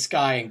swoop out of the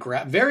sky and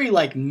grab, very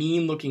like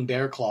mean-looking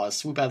bear claws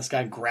swoop out of the sky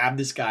and grab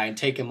this guy and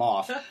take him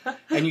off.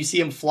 And you see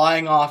him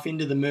flying off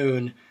into the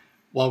moon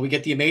while we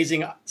get the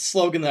amazing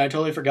slogan that I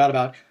totally forgot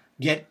about,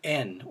 get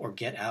in or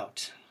get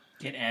out.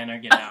 Get in or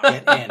get out.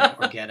 Get in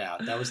or get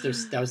out. That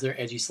was their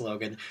edgy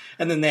slogan.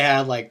 And then they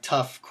had like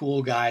tough,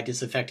 cool guy,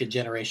 disaffected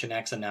Generation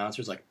X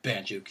announcers like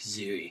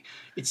Banjo-Kazooie.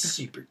 It's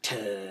super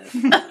tough.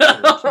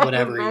 Or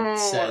whatever he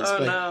says.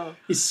 But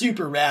he's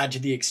super rad to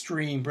the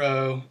extreme,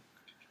 bro.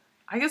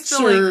 I guess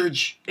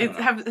Surge.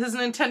 Has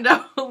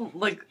Nintendo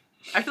like?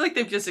 I feel like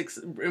they've just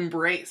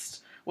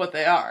embraced what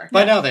they are.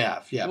 By now they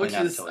have, yeah. Which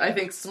is, I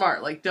think,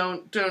 smart. Like,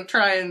 don't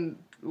try and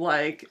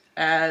like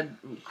add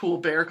cool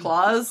bear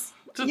claws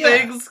to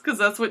things because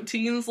that's what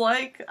teens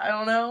like. I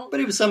don't know.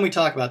 But it was something we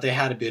talked about. They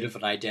had a bit of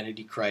an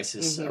identity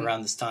crisis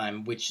around this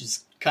time, which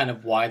is kind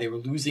of why they were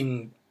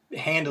losing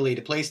handily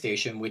to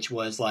PlayStation, which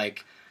was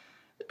like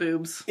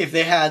boobs. If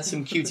they had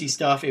some cutesy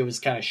stuff, it was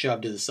kind of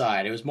shoved to the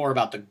side. It was more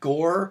about the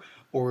gore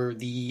or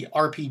the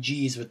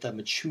RPGs with the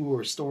mature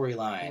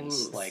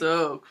storylines. Ooh, like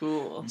so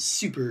cool.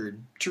 Super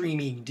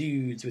dreamy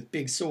dudes with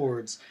big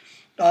swords.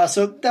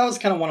 So that was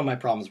kind of one of my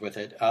problems with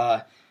it.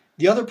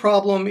 The other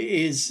problem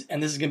is,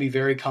 and this is going to be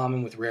very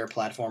common with Rare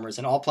platformers,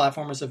 and all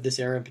platformers of this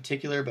era in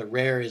particular, but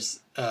Rare is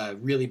a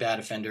really bad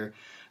offender,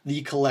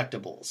 the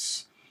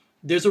collectibles.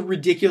 There's a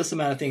ridiculous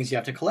amount of things you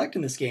have to collect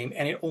in this game,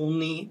 and it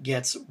only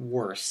gets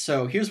worse.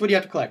 So here's what you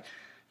have to collect.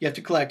 You have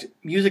to collect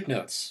music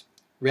notes,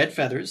 red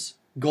feathers,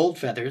 gold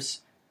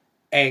feathers,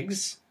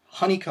 eggs,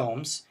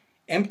 honeycombs,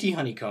 empty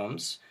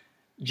honeycombs,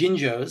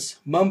 Jinjos,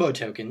 Mumbo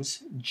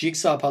tokens,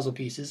 jigsaw puzzle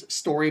pieces,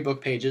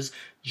 storybook pages,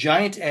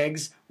 giant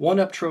eggs,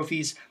 1-up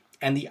trophies,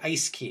 and the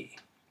ice key.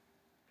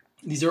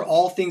 These are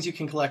all things you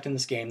can collect in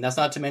this game. That's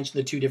not to mention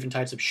the 2 different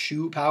types of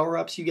shoe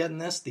power-ups you get in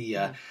this,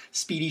 the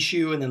speedy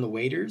shoe and then the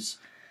waders.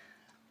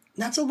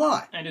 That's a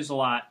lot. It is a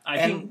lot. I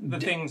think the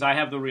things I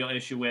have the real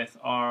issue with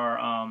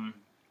are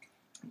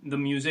the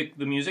music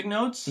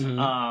notes,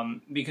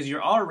 because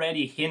you're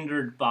already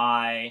hindered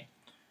by...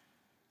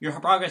 Your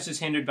progress is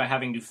hindered by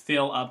having to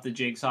fill up the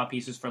jigsaw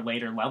pieces for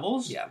later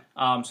levels. Yeah.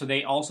 So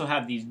they also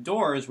have these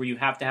doors where you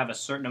have to have a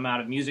certain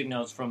amount of music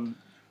notes from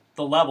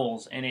the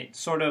levels, and it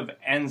sort of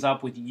ends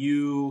up with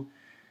you.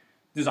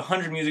 There's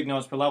 100 music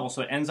notes per level,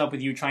 so it ends up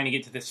with you trying to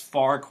get to this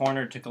far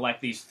corner to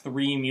collect these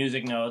 3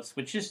 music notes,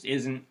 which just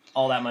isn't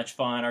all that much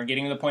fun, or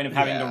getting to the point of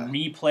having to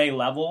replay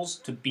levels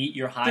to beat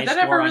your high score. Did that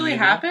ever really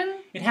happen?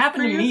 It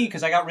happened to me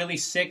because I got really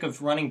sick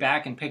of running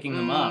back and picking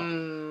them up.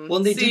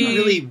 Well, they didn't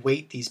really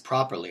weight these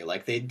properly.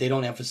 Like, they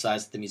don't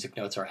emphasize that the music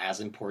notes are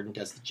as important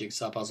as the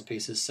jigsaw puzzle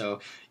pieces,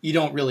 so you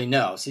don't really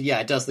know. So, yeah,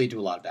 it does lead to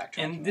a lot of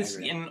backtracking. And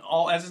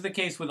as is the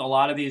case with a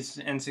lot of these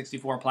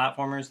N64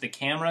 platformers, the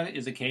camera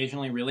is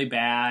occasionally really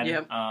bad.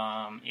 Yep.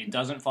 It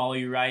doesn't follow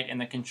you right,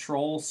 and the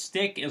control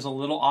stick is a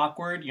little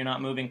awkward. You're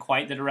not moving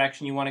quite the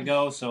direction you want to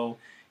go, so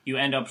you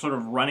end up sort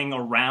of running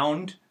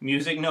around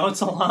music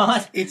notes a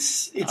lot.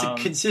 It's a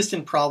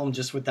consistent problem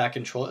just with that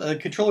control. The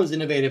controller is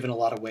innovative in a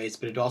lot of ways,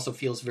 but it also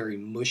feels very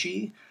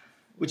mushy,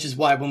 which is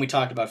why when we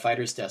talked about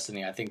Fighter's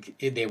Destiny, I think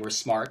they were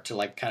smart to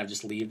like kind of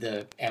just leave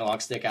the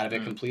analog stick out of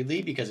it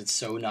completely because it's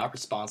so not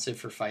responsive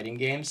for fighting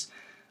games.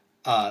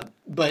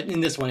 But in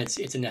this one, it's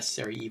a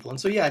necessary evil.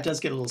 And so, yeah, it does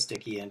get a little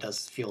sticky and it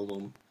does feel a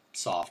little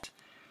soft.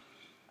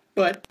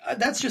 But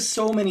that's just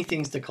so many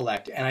things to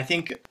collect. And I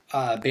think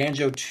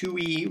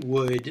Banjo-Tooie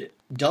would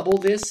double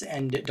this,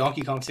 and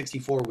Donkey Kong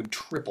 64 would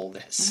triple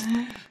this.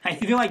 I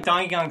feel like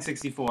Donkey Kong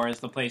 64 is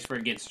the place where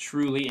it gets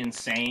truly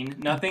insane.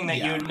 Nothing that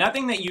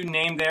you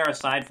named there,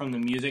 aside from the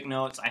music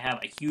notes, I have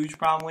a huge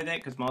problem with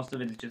it, because most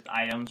of it is just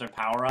items or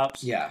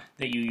power-ups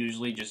that you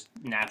usually just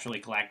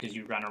naturally collect as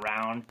you run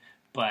around.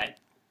 But,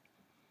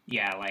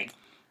 yeah, like,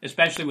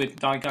 especially with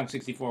Donkey Kong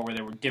 64, where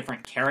there were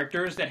different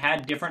characters that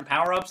had different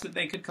power-ups that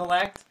they could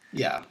collect.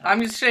 Yeah. I'm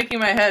just shaking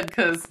my head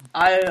because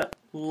I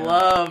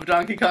love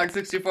Donkey Kong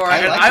 64,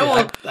 and I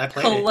will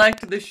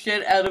collect the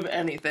shit out of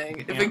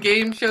anything. If a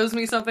game shows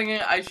me something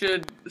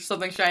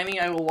shiny,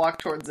 I will walk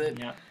towards it.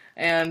 Yeah.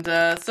 And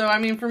so, I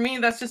mean, for me,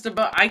 that's just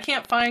about... I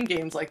can't find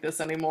games like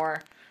this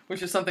anymore,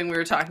 which is something we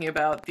were talking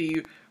about.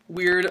 The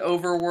weird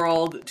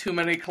overworld, too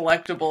many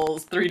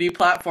collectibles, 3D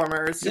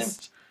platformers,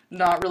 just...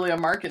 not really a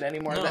market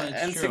anymore. No,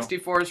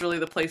 N64 true. Is really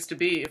the place to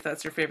be if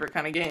that's your favorite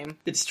kind of game.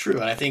 It's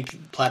true, and I think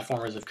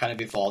platformers have kind of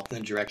evolved in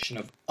the direction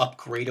of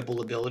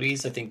upgradable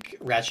abilities. I think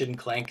Ratchet &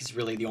 Clank is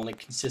really the only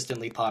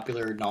consistently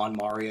popular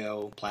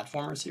non-Mario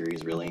platformer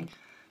series, really.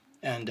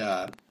 And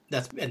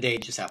they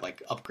just have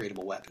like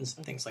upgradable weapons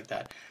and things like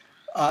that.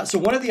 So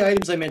one of the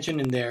items I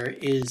mentioned in there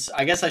is,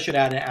 I guess I should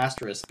add an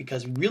asterisk,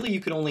 because really you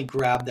can only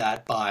grab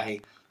that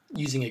by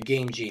using a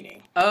Game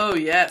Genie. Oh,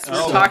 yes.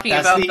 We're talking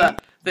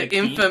about the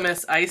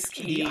infamous Ice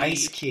Key. The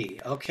Ice Key.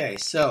 Okay,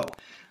 so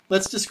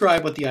let's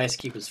describe what the Ice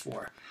Key was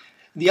for.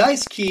 The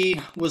Ice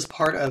Key was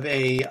part of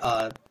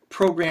a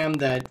program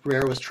that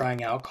Rare was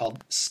trying out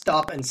called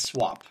Stop and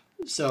Swap.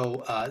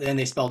 So, and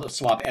they spelled it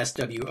swap,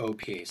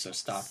 S-W-O-P, so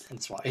stop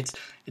and swap. It's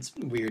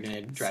weird and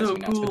it drives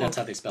me nuts, but that's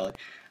how they spell it.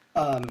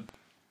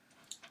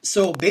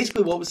 So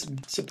basically what was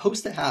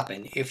supposed to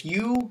happen, if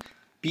you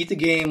beat the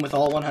game with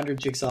all 100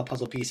 jigsaw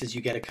puzzle pieces,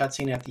 you get a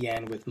cutscene at the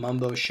end with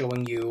Mumbo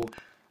showing you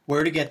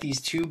where to get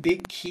these 2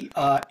 big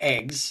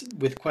eggs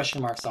with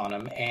question marks on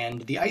them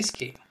and the Ice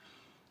Key.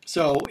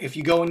 So if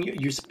you go and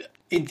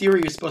in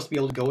theory, you're supposed to be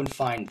able to go and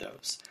find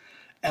those.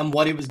 And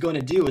what it was going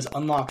to do is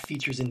unlock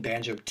features in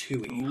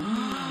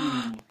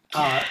Banjo-Tooie,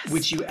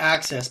 which you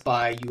access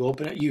by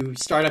you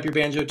start up your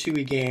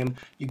Banjo-Tooie game,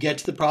 you get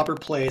to the proper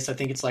place. I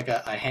think it's like a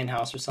hen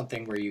house or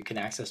something where you can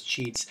access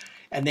cheats,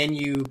 and then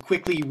you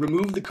quickly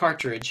remove the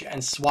cartridge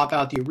and swap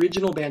out the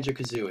original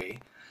Banjo-Kazooie.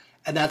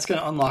 And that's going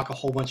to unlock a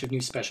whole bunch of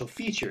new special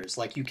features.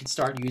 Like you can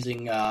start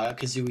using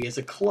Kazooie as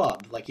a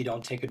club, like you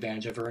don't take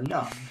advantage of her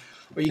enough.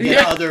 Or you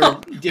get other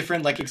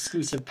different like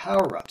exclusive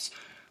power-ups.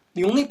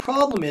 The only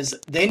problem is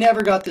they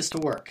never got this to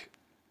work.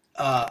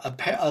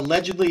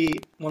 Allegedly,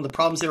 one of the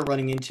problems they were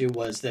running into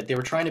was that they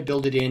were trying to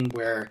build it in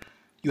where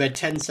you had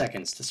 10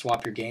 seconds to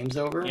swap your games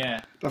over.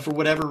 Yeah. But for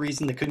whatever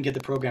reason, they couldn't get the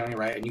programming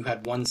right, and you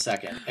had 1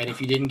 second. And if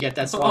you didn't get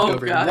that swapped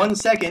over in 1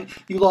 second,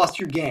 you lost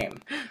your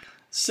game.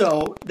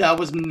 So that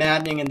was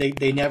maddening, and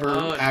they never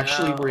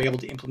were able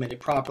to implement it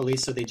properly,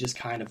 so they just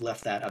kind of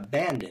left that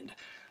abandoned.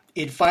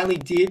 It finally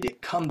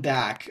did come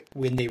back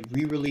when they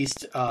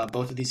re-released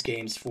both of these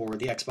games for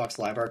the Xbox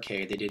Live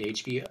Arcade. They did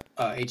HD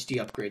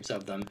upgrades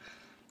of them,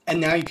 and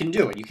now you can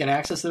do it. You can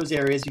access those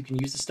areas, you can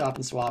use the stop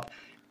and swap.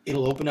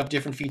 It'll open up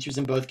different features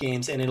in both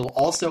games, and it'll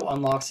also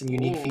unlock some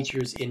unique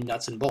features in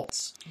Nuts and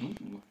Bolts.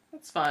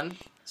 That's fun.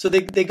 So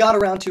they got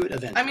around to it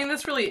eventually. I mean,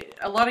 that's really...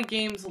 A lot of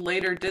games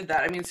later did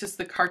that. I mean, it's just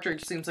the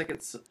cartridge seems like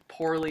it's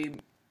poorly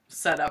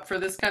set up for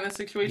this kind of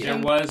situation. There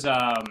was...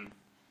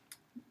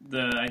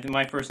 I think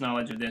my first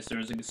knowledge of this, there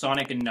was a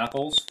Sonic and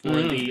Knuckles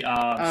for the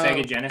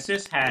Sega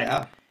Genesis.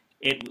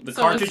 The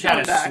cartridge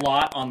had a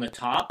slot on the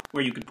top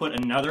where you could put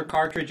another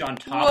cartridge on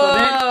top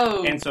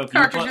of it. And so if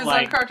you put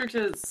like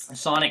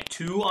Sonic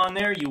 2 on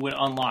there, you would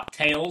unlock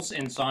Tails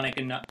in Sonic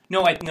and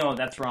Knuckles. No,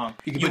 that's wrong.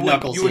 You could put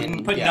Knuckles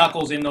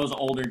Knuckles in those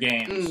older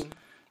games.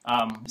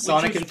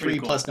 Sonic and 3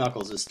 plus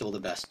Knuckles is still the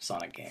best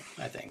Sonic game,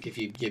 I think. If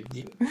you give,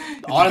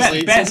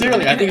 honestly,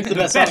 sincerely, I think it's the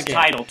best Sonic game.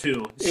 Title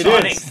too.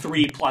 Sonic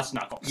 3 plus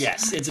Knuckles.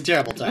 Yes, it's a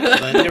terrible title,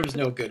 but there was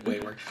no good way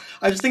to work.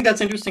 I just think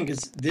that's interesting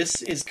because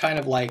this is kind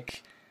of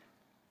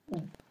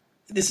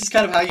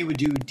how you would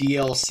do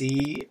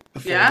DLC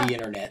before the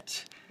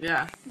internet.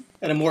 Yeah.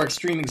 And a more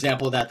extreme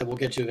example of that we'll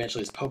get to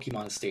eventually is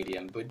Pokemon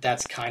Stadium, but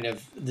that's kind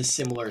of the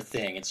similar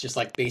thing. It's just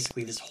like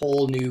basically this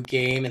whole new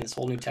game and this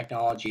whole new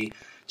technology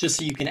just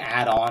so you can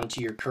add on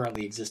to your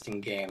currently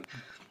existing game.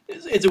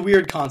 It's a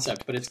weird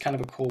concept, but it's kind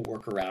of a cool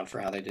workaround for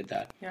how they did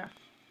that. Yeah.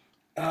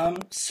 Do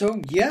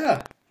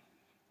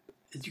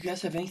you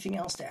guys have anything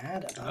else to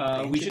add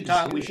about we should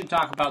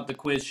talk about the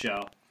quiz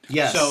show.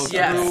 Yes. So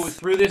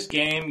through this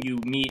game, you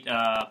meet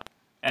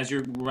as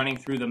you're running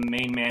through the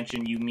main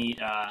mansion, you meet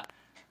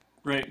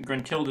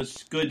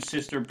Gruntilda's good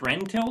sister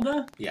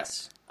Brentilda.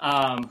 Yes.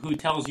 Who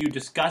tells you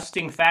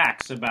disgusting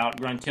facts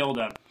about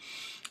Gruntilda,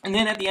 and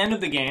then at the end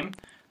of the game,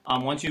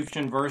 once you've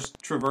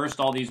traversed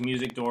all these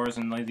music doors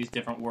and these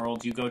different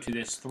worlds, you go to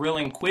this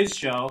thrilling quiz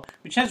show,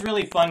 which has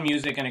really fun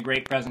music and a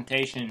great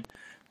presentation.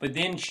 But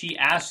then she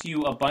asks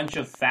you a bunch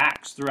of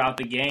facts throughout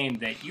the game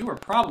that you are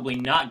probably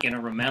not going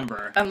to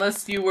remember.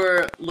 Unless you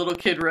were little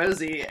kid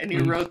Rosie and you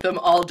wrote them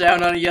all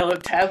down on a yellow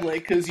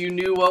tablet because you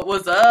knew what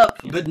was up.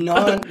 But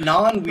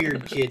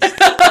non-weird kids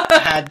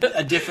had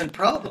a different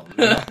problem.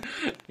 You know?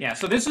 Yeah,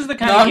 so this is the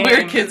kind of game...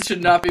 Non-weird kids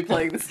should not be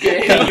playing this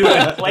game. That you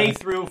would play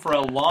through for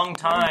a long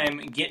time,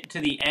 get to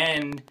the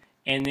end,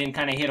 and then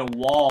kind of hit a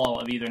wall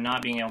of either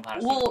not being able to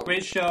pass the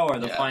quiz show or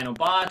the final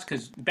boss,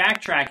 because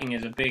backtracking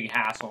is a big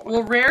hassle.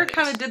 Well, Rare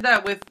kind of did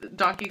that with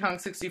Donkey Kong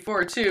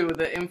 64, too,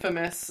 the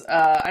infamous,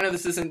 I know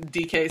this isn't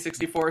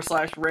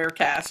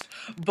DK64/Rarecast,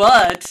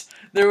 but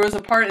there was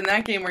a part in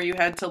that game where you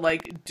had to,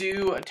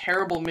 do a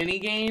terrible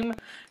mini-game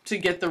to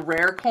get the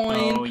Rare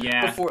coin. Oh,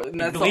 yeah.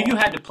 I believe you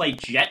had to play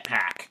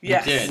Jetpack. You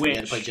Yes. did. You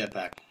had to play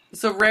Jetpack.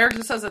 So Rare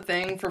just has a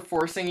thing for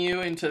forcing you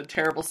into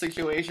terrible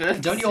situations.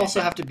 Don't you also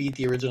have to beat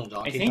the original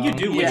Donkey Kong? I think you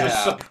do, which is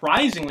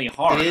surprisingly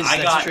hard. It is,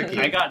 that's tricky.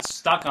 I got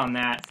stuck on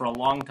that for a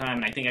long time,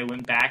 and I think I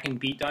went back and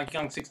beat Donkey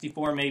Kong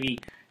 64 maybe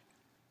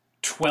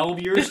 12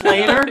 years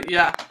later.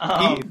 Yeah.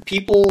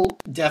 People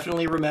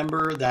definitely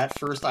remember that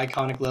first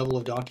iconic level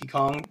of Donkey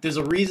Kong. There's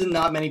a reason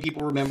not many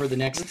people remember the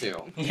next two.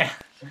 Yeah.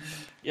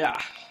 Yeah.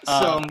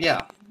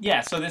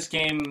 Yeah, so this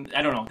game,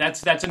 I don't know,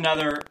 that's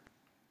another...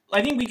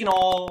 I think we can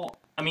all...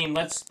 I mean,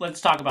 let's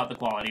talk about the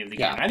quality of the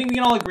game. I think we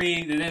can all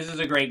agree that this is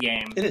a great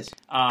game. It is.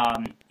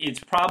 It's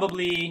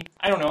probably,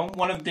 I don't know,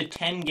 one of the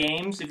 10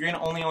 games. If you're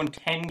going to only own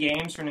 10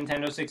 games for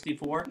Nintendo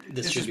 64,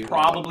 this is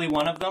probably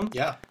one of them.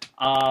 Yeah.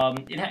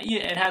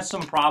 It has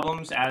some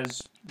problems,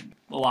 as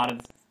a lot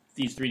of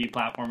these 3D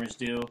platformers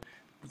do.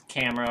 With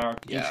camera,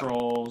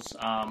 controls,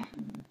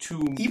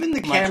 even the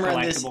camera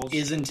in this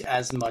isn't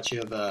as much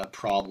of a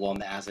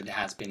problem as it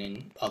has been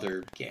in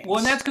other games. Well,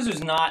 and that's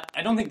because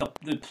I don't think the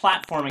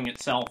platforming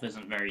itself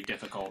isn't very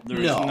difficult.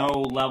 There's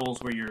no levels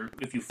where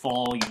if you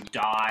fall, you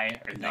die,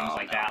 or things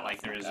like that,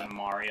 like there is in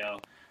Mario.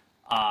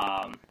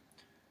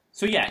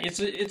 So yeah,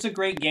 it's a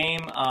great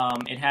game.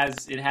 It has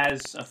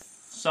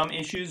some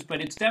issues,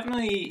 but it's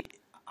definitely,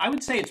 I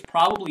would say it's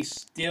probably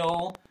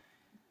still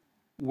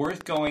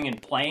worth going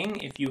and playing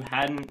if you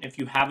haven't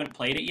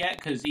played it yet,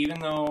 because even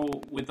though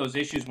with those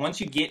issues, once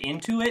you get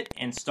into it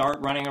and start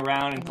running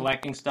around and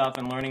collecting stuff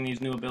and learning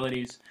these new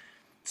abilities,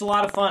 it's a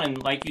lot of fun.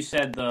 And like you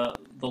said, the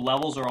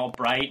levels are all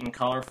bright and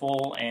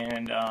colorful,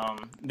 and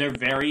they're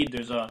varied.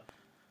 There's an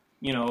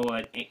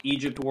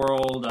Egypt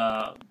world,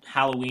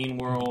 Halloween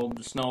world,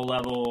 the snow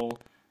level.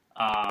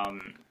 I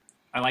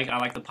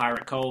like the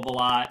Pirate Cove a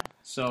lot.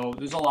 So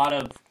there's a lot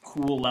of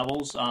cool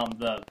levels.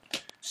 The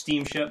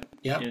Steamship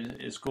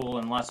is cool,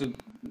 and lots of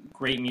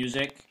great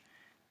music.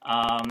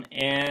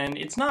 And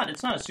it's not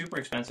a super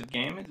expensive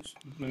game. It's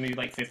maybe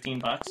like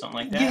 $15, something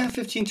like that. Yeah,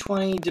 15,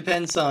 20,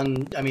 depends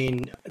on, I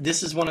mean,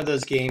 this is one of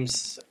those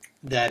games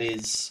that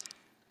its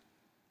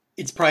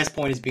price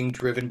point is being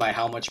driven by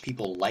how much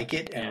people like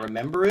it and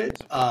remember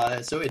it.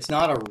 So it's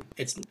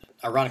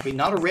ironically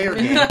not a Rare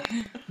game,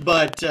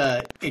 but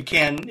it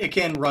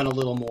can run a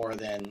little more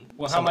than.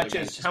 Well, how much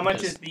is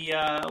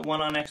the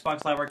one on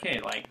Xbox Live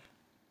Arcade like?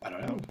 I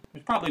don't know.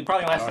 It's probably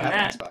less than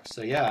that. Xbox,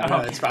 so yeah,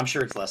 I'm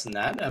sure it's less than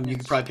that. You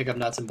could probably pick up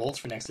Nuts and Bolts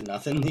for next to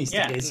nothing these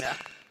days. Yeah.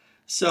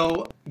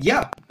 So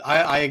yeah,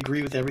 I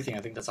agree with everything. I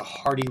think that's a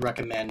hearty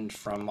recommend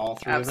from all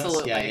three of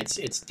us. Yeah,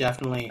 it's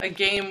definitely a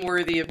game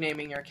worthy of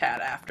naming your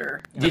cat after.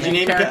 Did you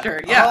name character?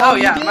 Your cat? Yeah. Oh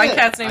yeah. My did.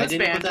 cat's name is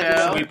Banjo.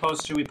 Should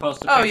we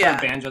post a picture of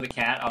Banjo the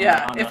cat?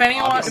 If any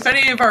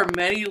of our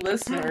many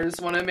listeners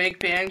want to make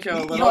Banjo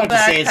a little you don't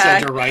have to say it so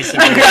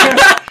derisively.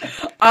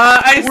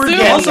 I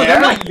assume also they're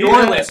not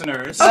your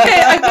listeners.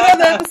 Okay, I've been on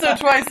the episode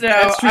twice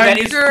now. That's true. That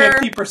is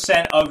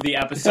 50% of the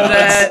episodes.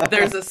 That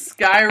there's a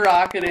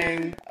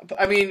skyrocketing.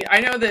 I mean,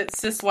 I know that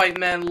cis white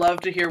men men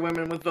love to hear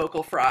women with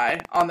vocal fry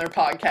on their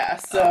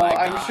podcast. So Oh my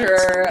I'm God.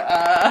 sure.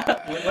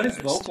 What is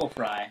vocal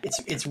fry?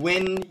 It's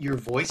when your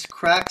voice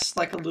cracks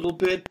like a little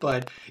bit,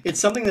 but it's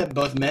something that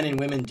both men and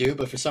women do.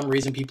 But for some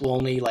reason, people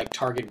only like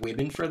target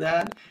women for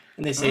that,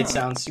 and they say it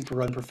sounds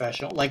super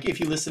unprofessional. Like if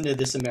you listen to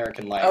This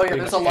American Life, Oh, yeah, pretty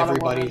there's much a lot of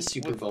everybody women is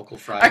super with- vocal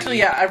fry. Actually,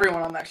 yeah,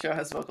 everyone on that show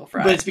has vocal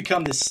fry. But it's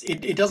become this.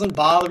 It doesn't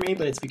bother me,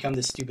 but it's become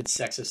this stupid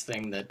sexist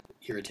thing that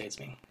irritates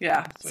me.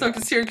 Yeah, so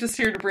yeah. just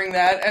here to bring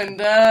that,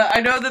 and I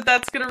know that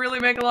that's going to really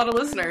make a lot of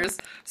listeners.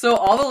 So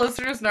all the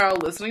listeners now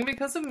listening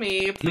because of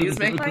me, please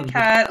make my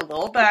cat a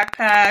little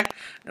backpack,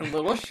 and a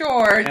little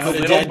shorts, And a Put a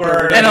little dead bird.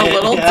 bird and a in it,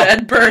 little yeah.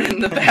 dead bird in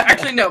the back.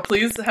 Actually, no,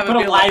 please have Put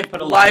it a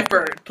be live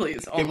bird,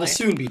 please. Only. It will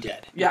soon be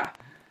dead. Yeah,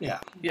 Yeah.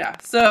 yeah.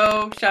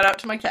 So shout out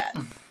to my cat.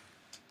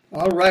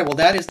 All right. Well,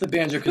 that is the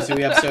Banjo-Kazooie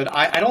episode.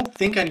 I don't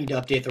think I need to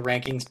update the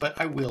rankings, but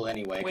I will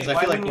anyway because Wait,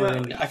 I feel why like wouldn't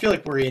we're you? in. I feel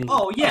like we're in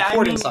Oh, yeah, I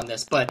accordance mean- on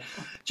this. But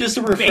just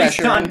a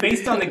refresher.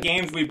 Based on the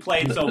games we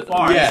played so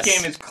far, Yes. this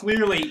game is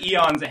clearly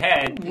eons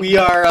ahead. We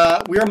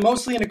are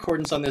mostly in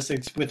accordance on this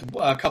with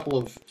a couple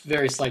of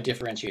very slight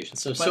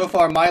differentiations. So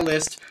far, my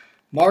list: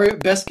 Mario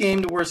best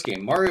game to worst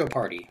game, Mario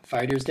Party,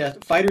 Fighter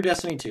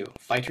Destiny 2,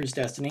 Fighter's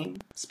Destiny,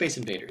 Space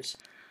Invaders.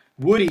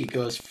 Woody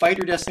goes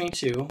Fighter Destiny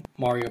 2,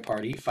 Mario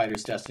Party,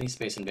 Fighter's Destiny,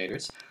 Space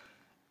Invaders.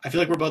 I feel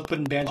like we're both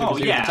putting Banjo-Kazooie Oh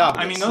at the yeah, top of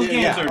I mean this. those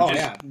games Yeah, are oh,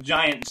 just yeah.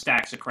 giant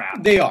stacks of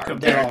crap. They are.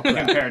 compared, They're all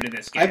crap. compared to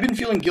this game. I've been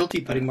feeling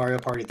guilty putting Mario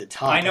Party at the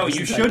top. I know ever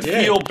you since should I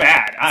did. feel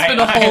bad. It's been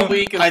a whole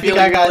week of I think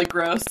feeling I got- really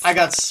gross. I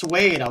got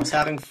swayed. I was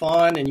having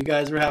fun, and you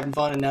guys were having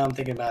fun, and now I'm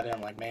thinking about it.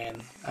 I'm like, man,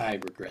 I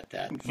regret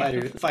that.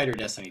 Fighter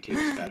Destiny 2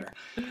 is better.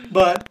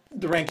 But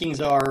the rankings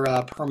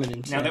are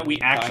permanent. Now that and we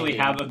actually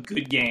binding. have a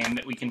good game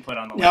that we can put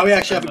on the list. Now we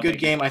actually have That's a good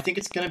big- game. I think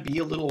it's going to be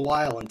a little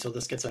while until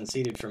this gets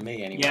unseated for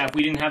me, anyway. Yeah, if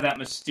we didn't have that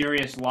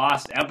mysterious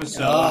lost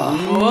episode.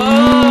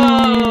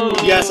 Oh.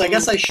 Whoa! Yes, I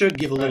guess I should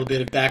give a little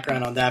bit of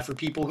background on that for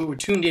people who were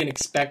tuned in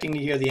expecting to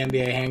hear the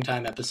NBA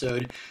Hangtime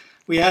episode.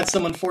 We had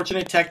some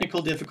unfortunate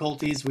technical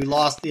difficulties. We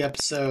lost the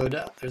episode.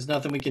 There's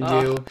nothing we can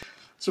do.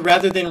 So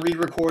rather than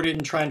re-record it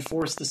and try and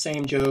force the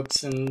same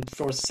jokes and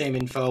force the same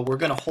info, we're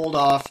going to hold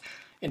off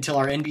until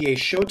our NBA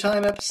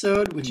Showtime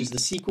episode, which is the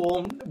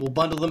sequel. We'll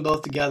bundle them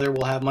both together.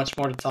 We'll have much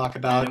more to talk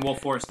about. And we'll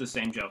force the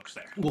same jokes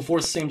there. We'll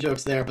force the same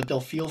jokes there, but they'll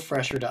feel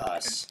fresher to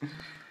us.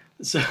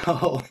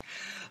 So,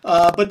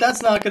 but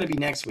that's not going to be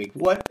next week.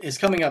 What is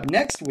coming up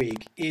next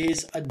week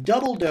is a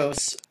double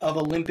dose of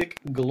Olympic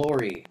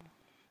glory.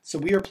 So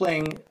we are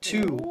playing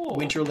two Ooh.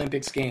 Winter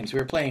Olympics games. We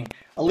are playing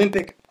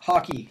Olympic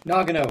Hockey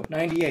Nagano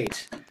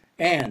 98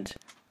 and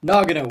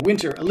Nagano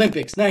Winter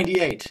Olympics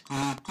 98.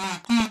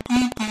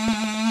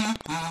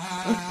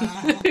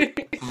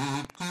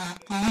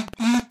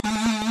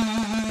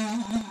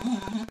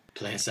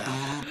 Play us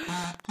out.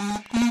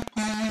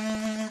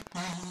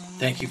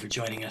 Thank you for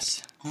joining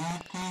us.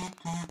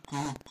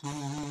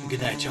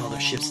 Good night to all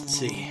those ships at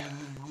sea.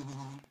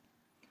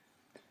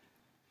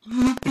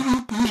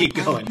 Keep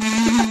going.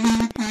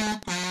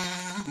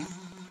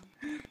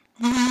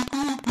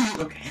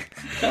 Okay.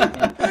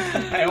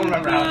 I don't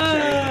remember how to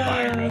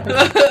share the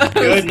fire.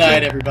 Good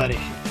night, everybody.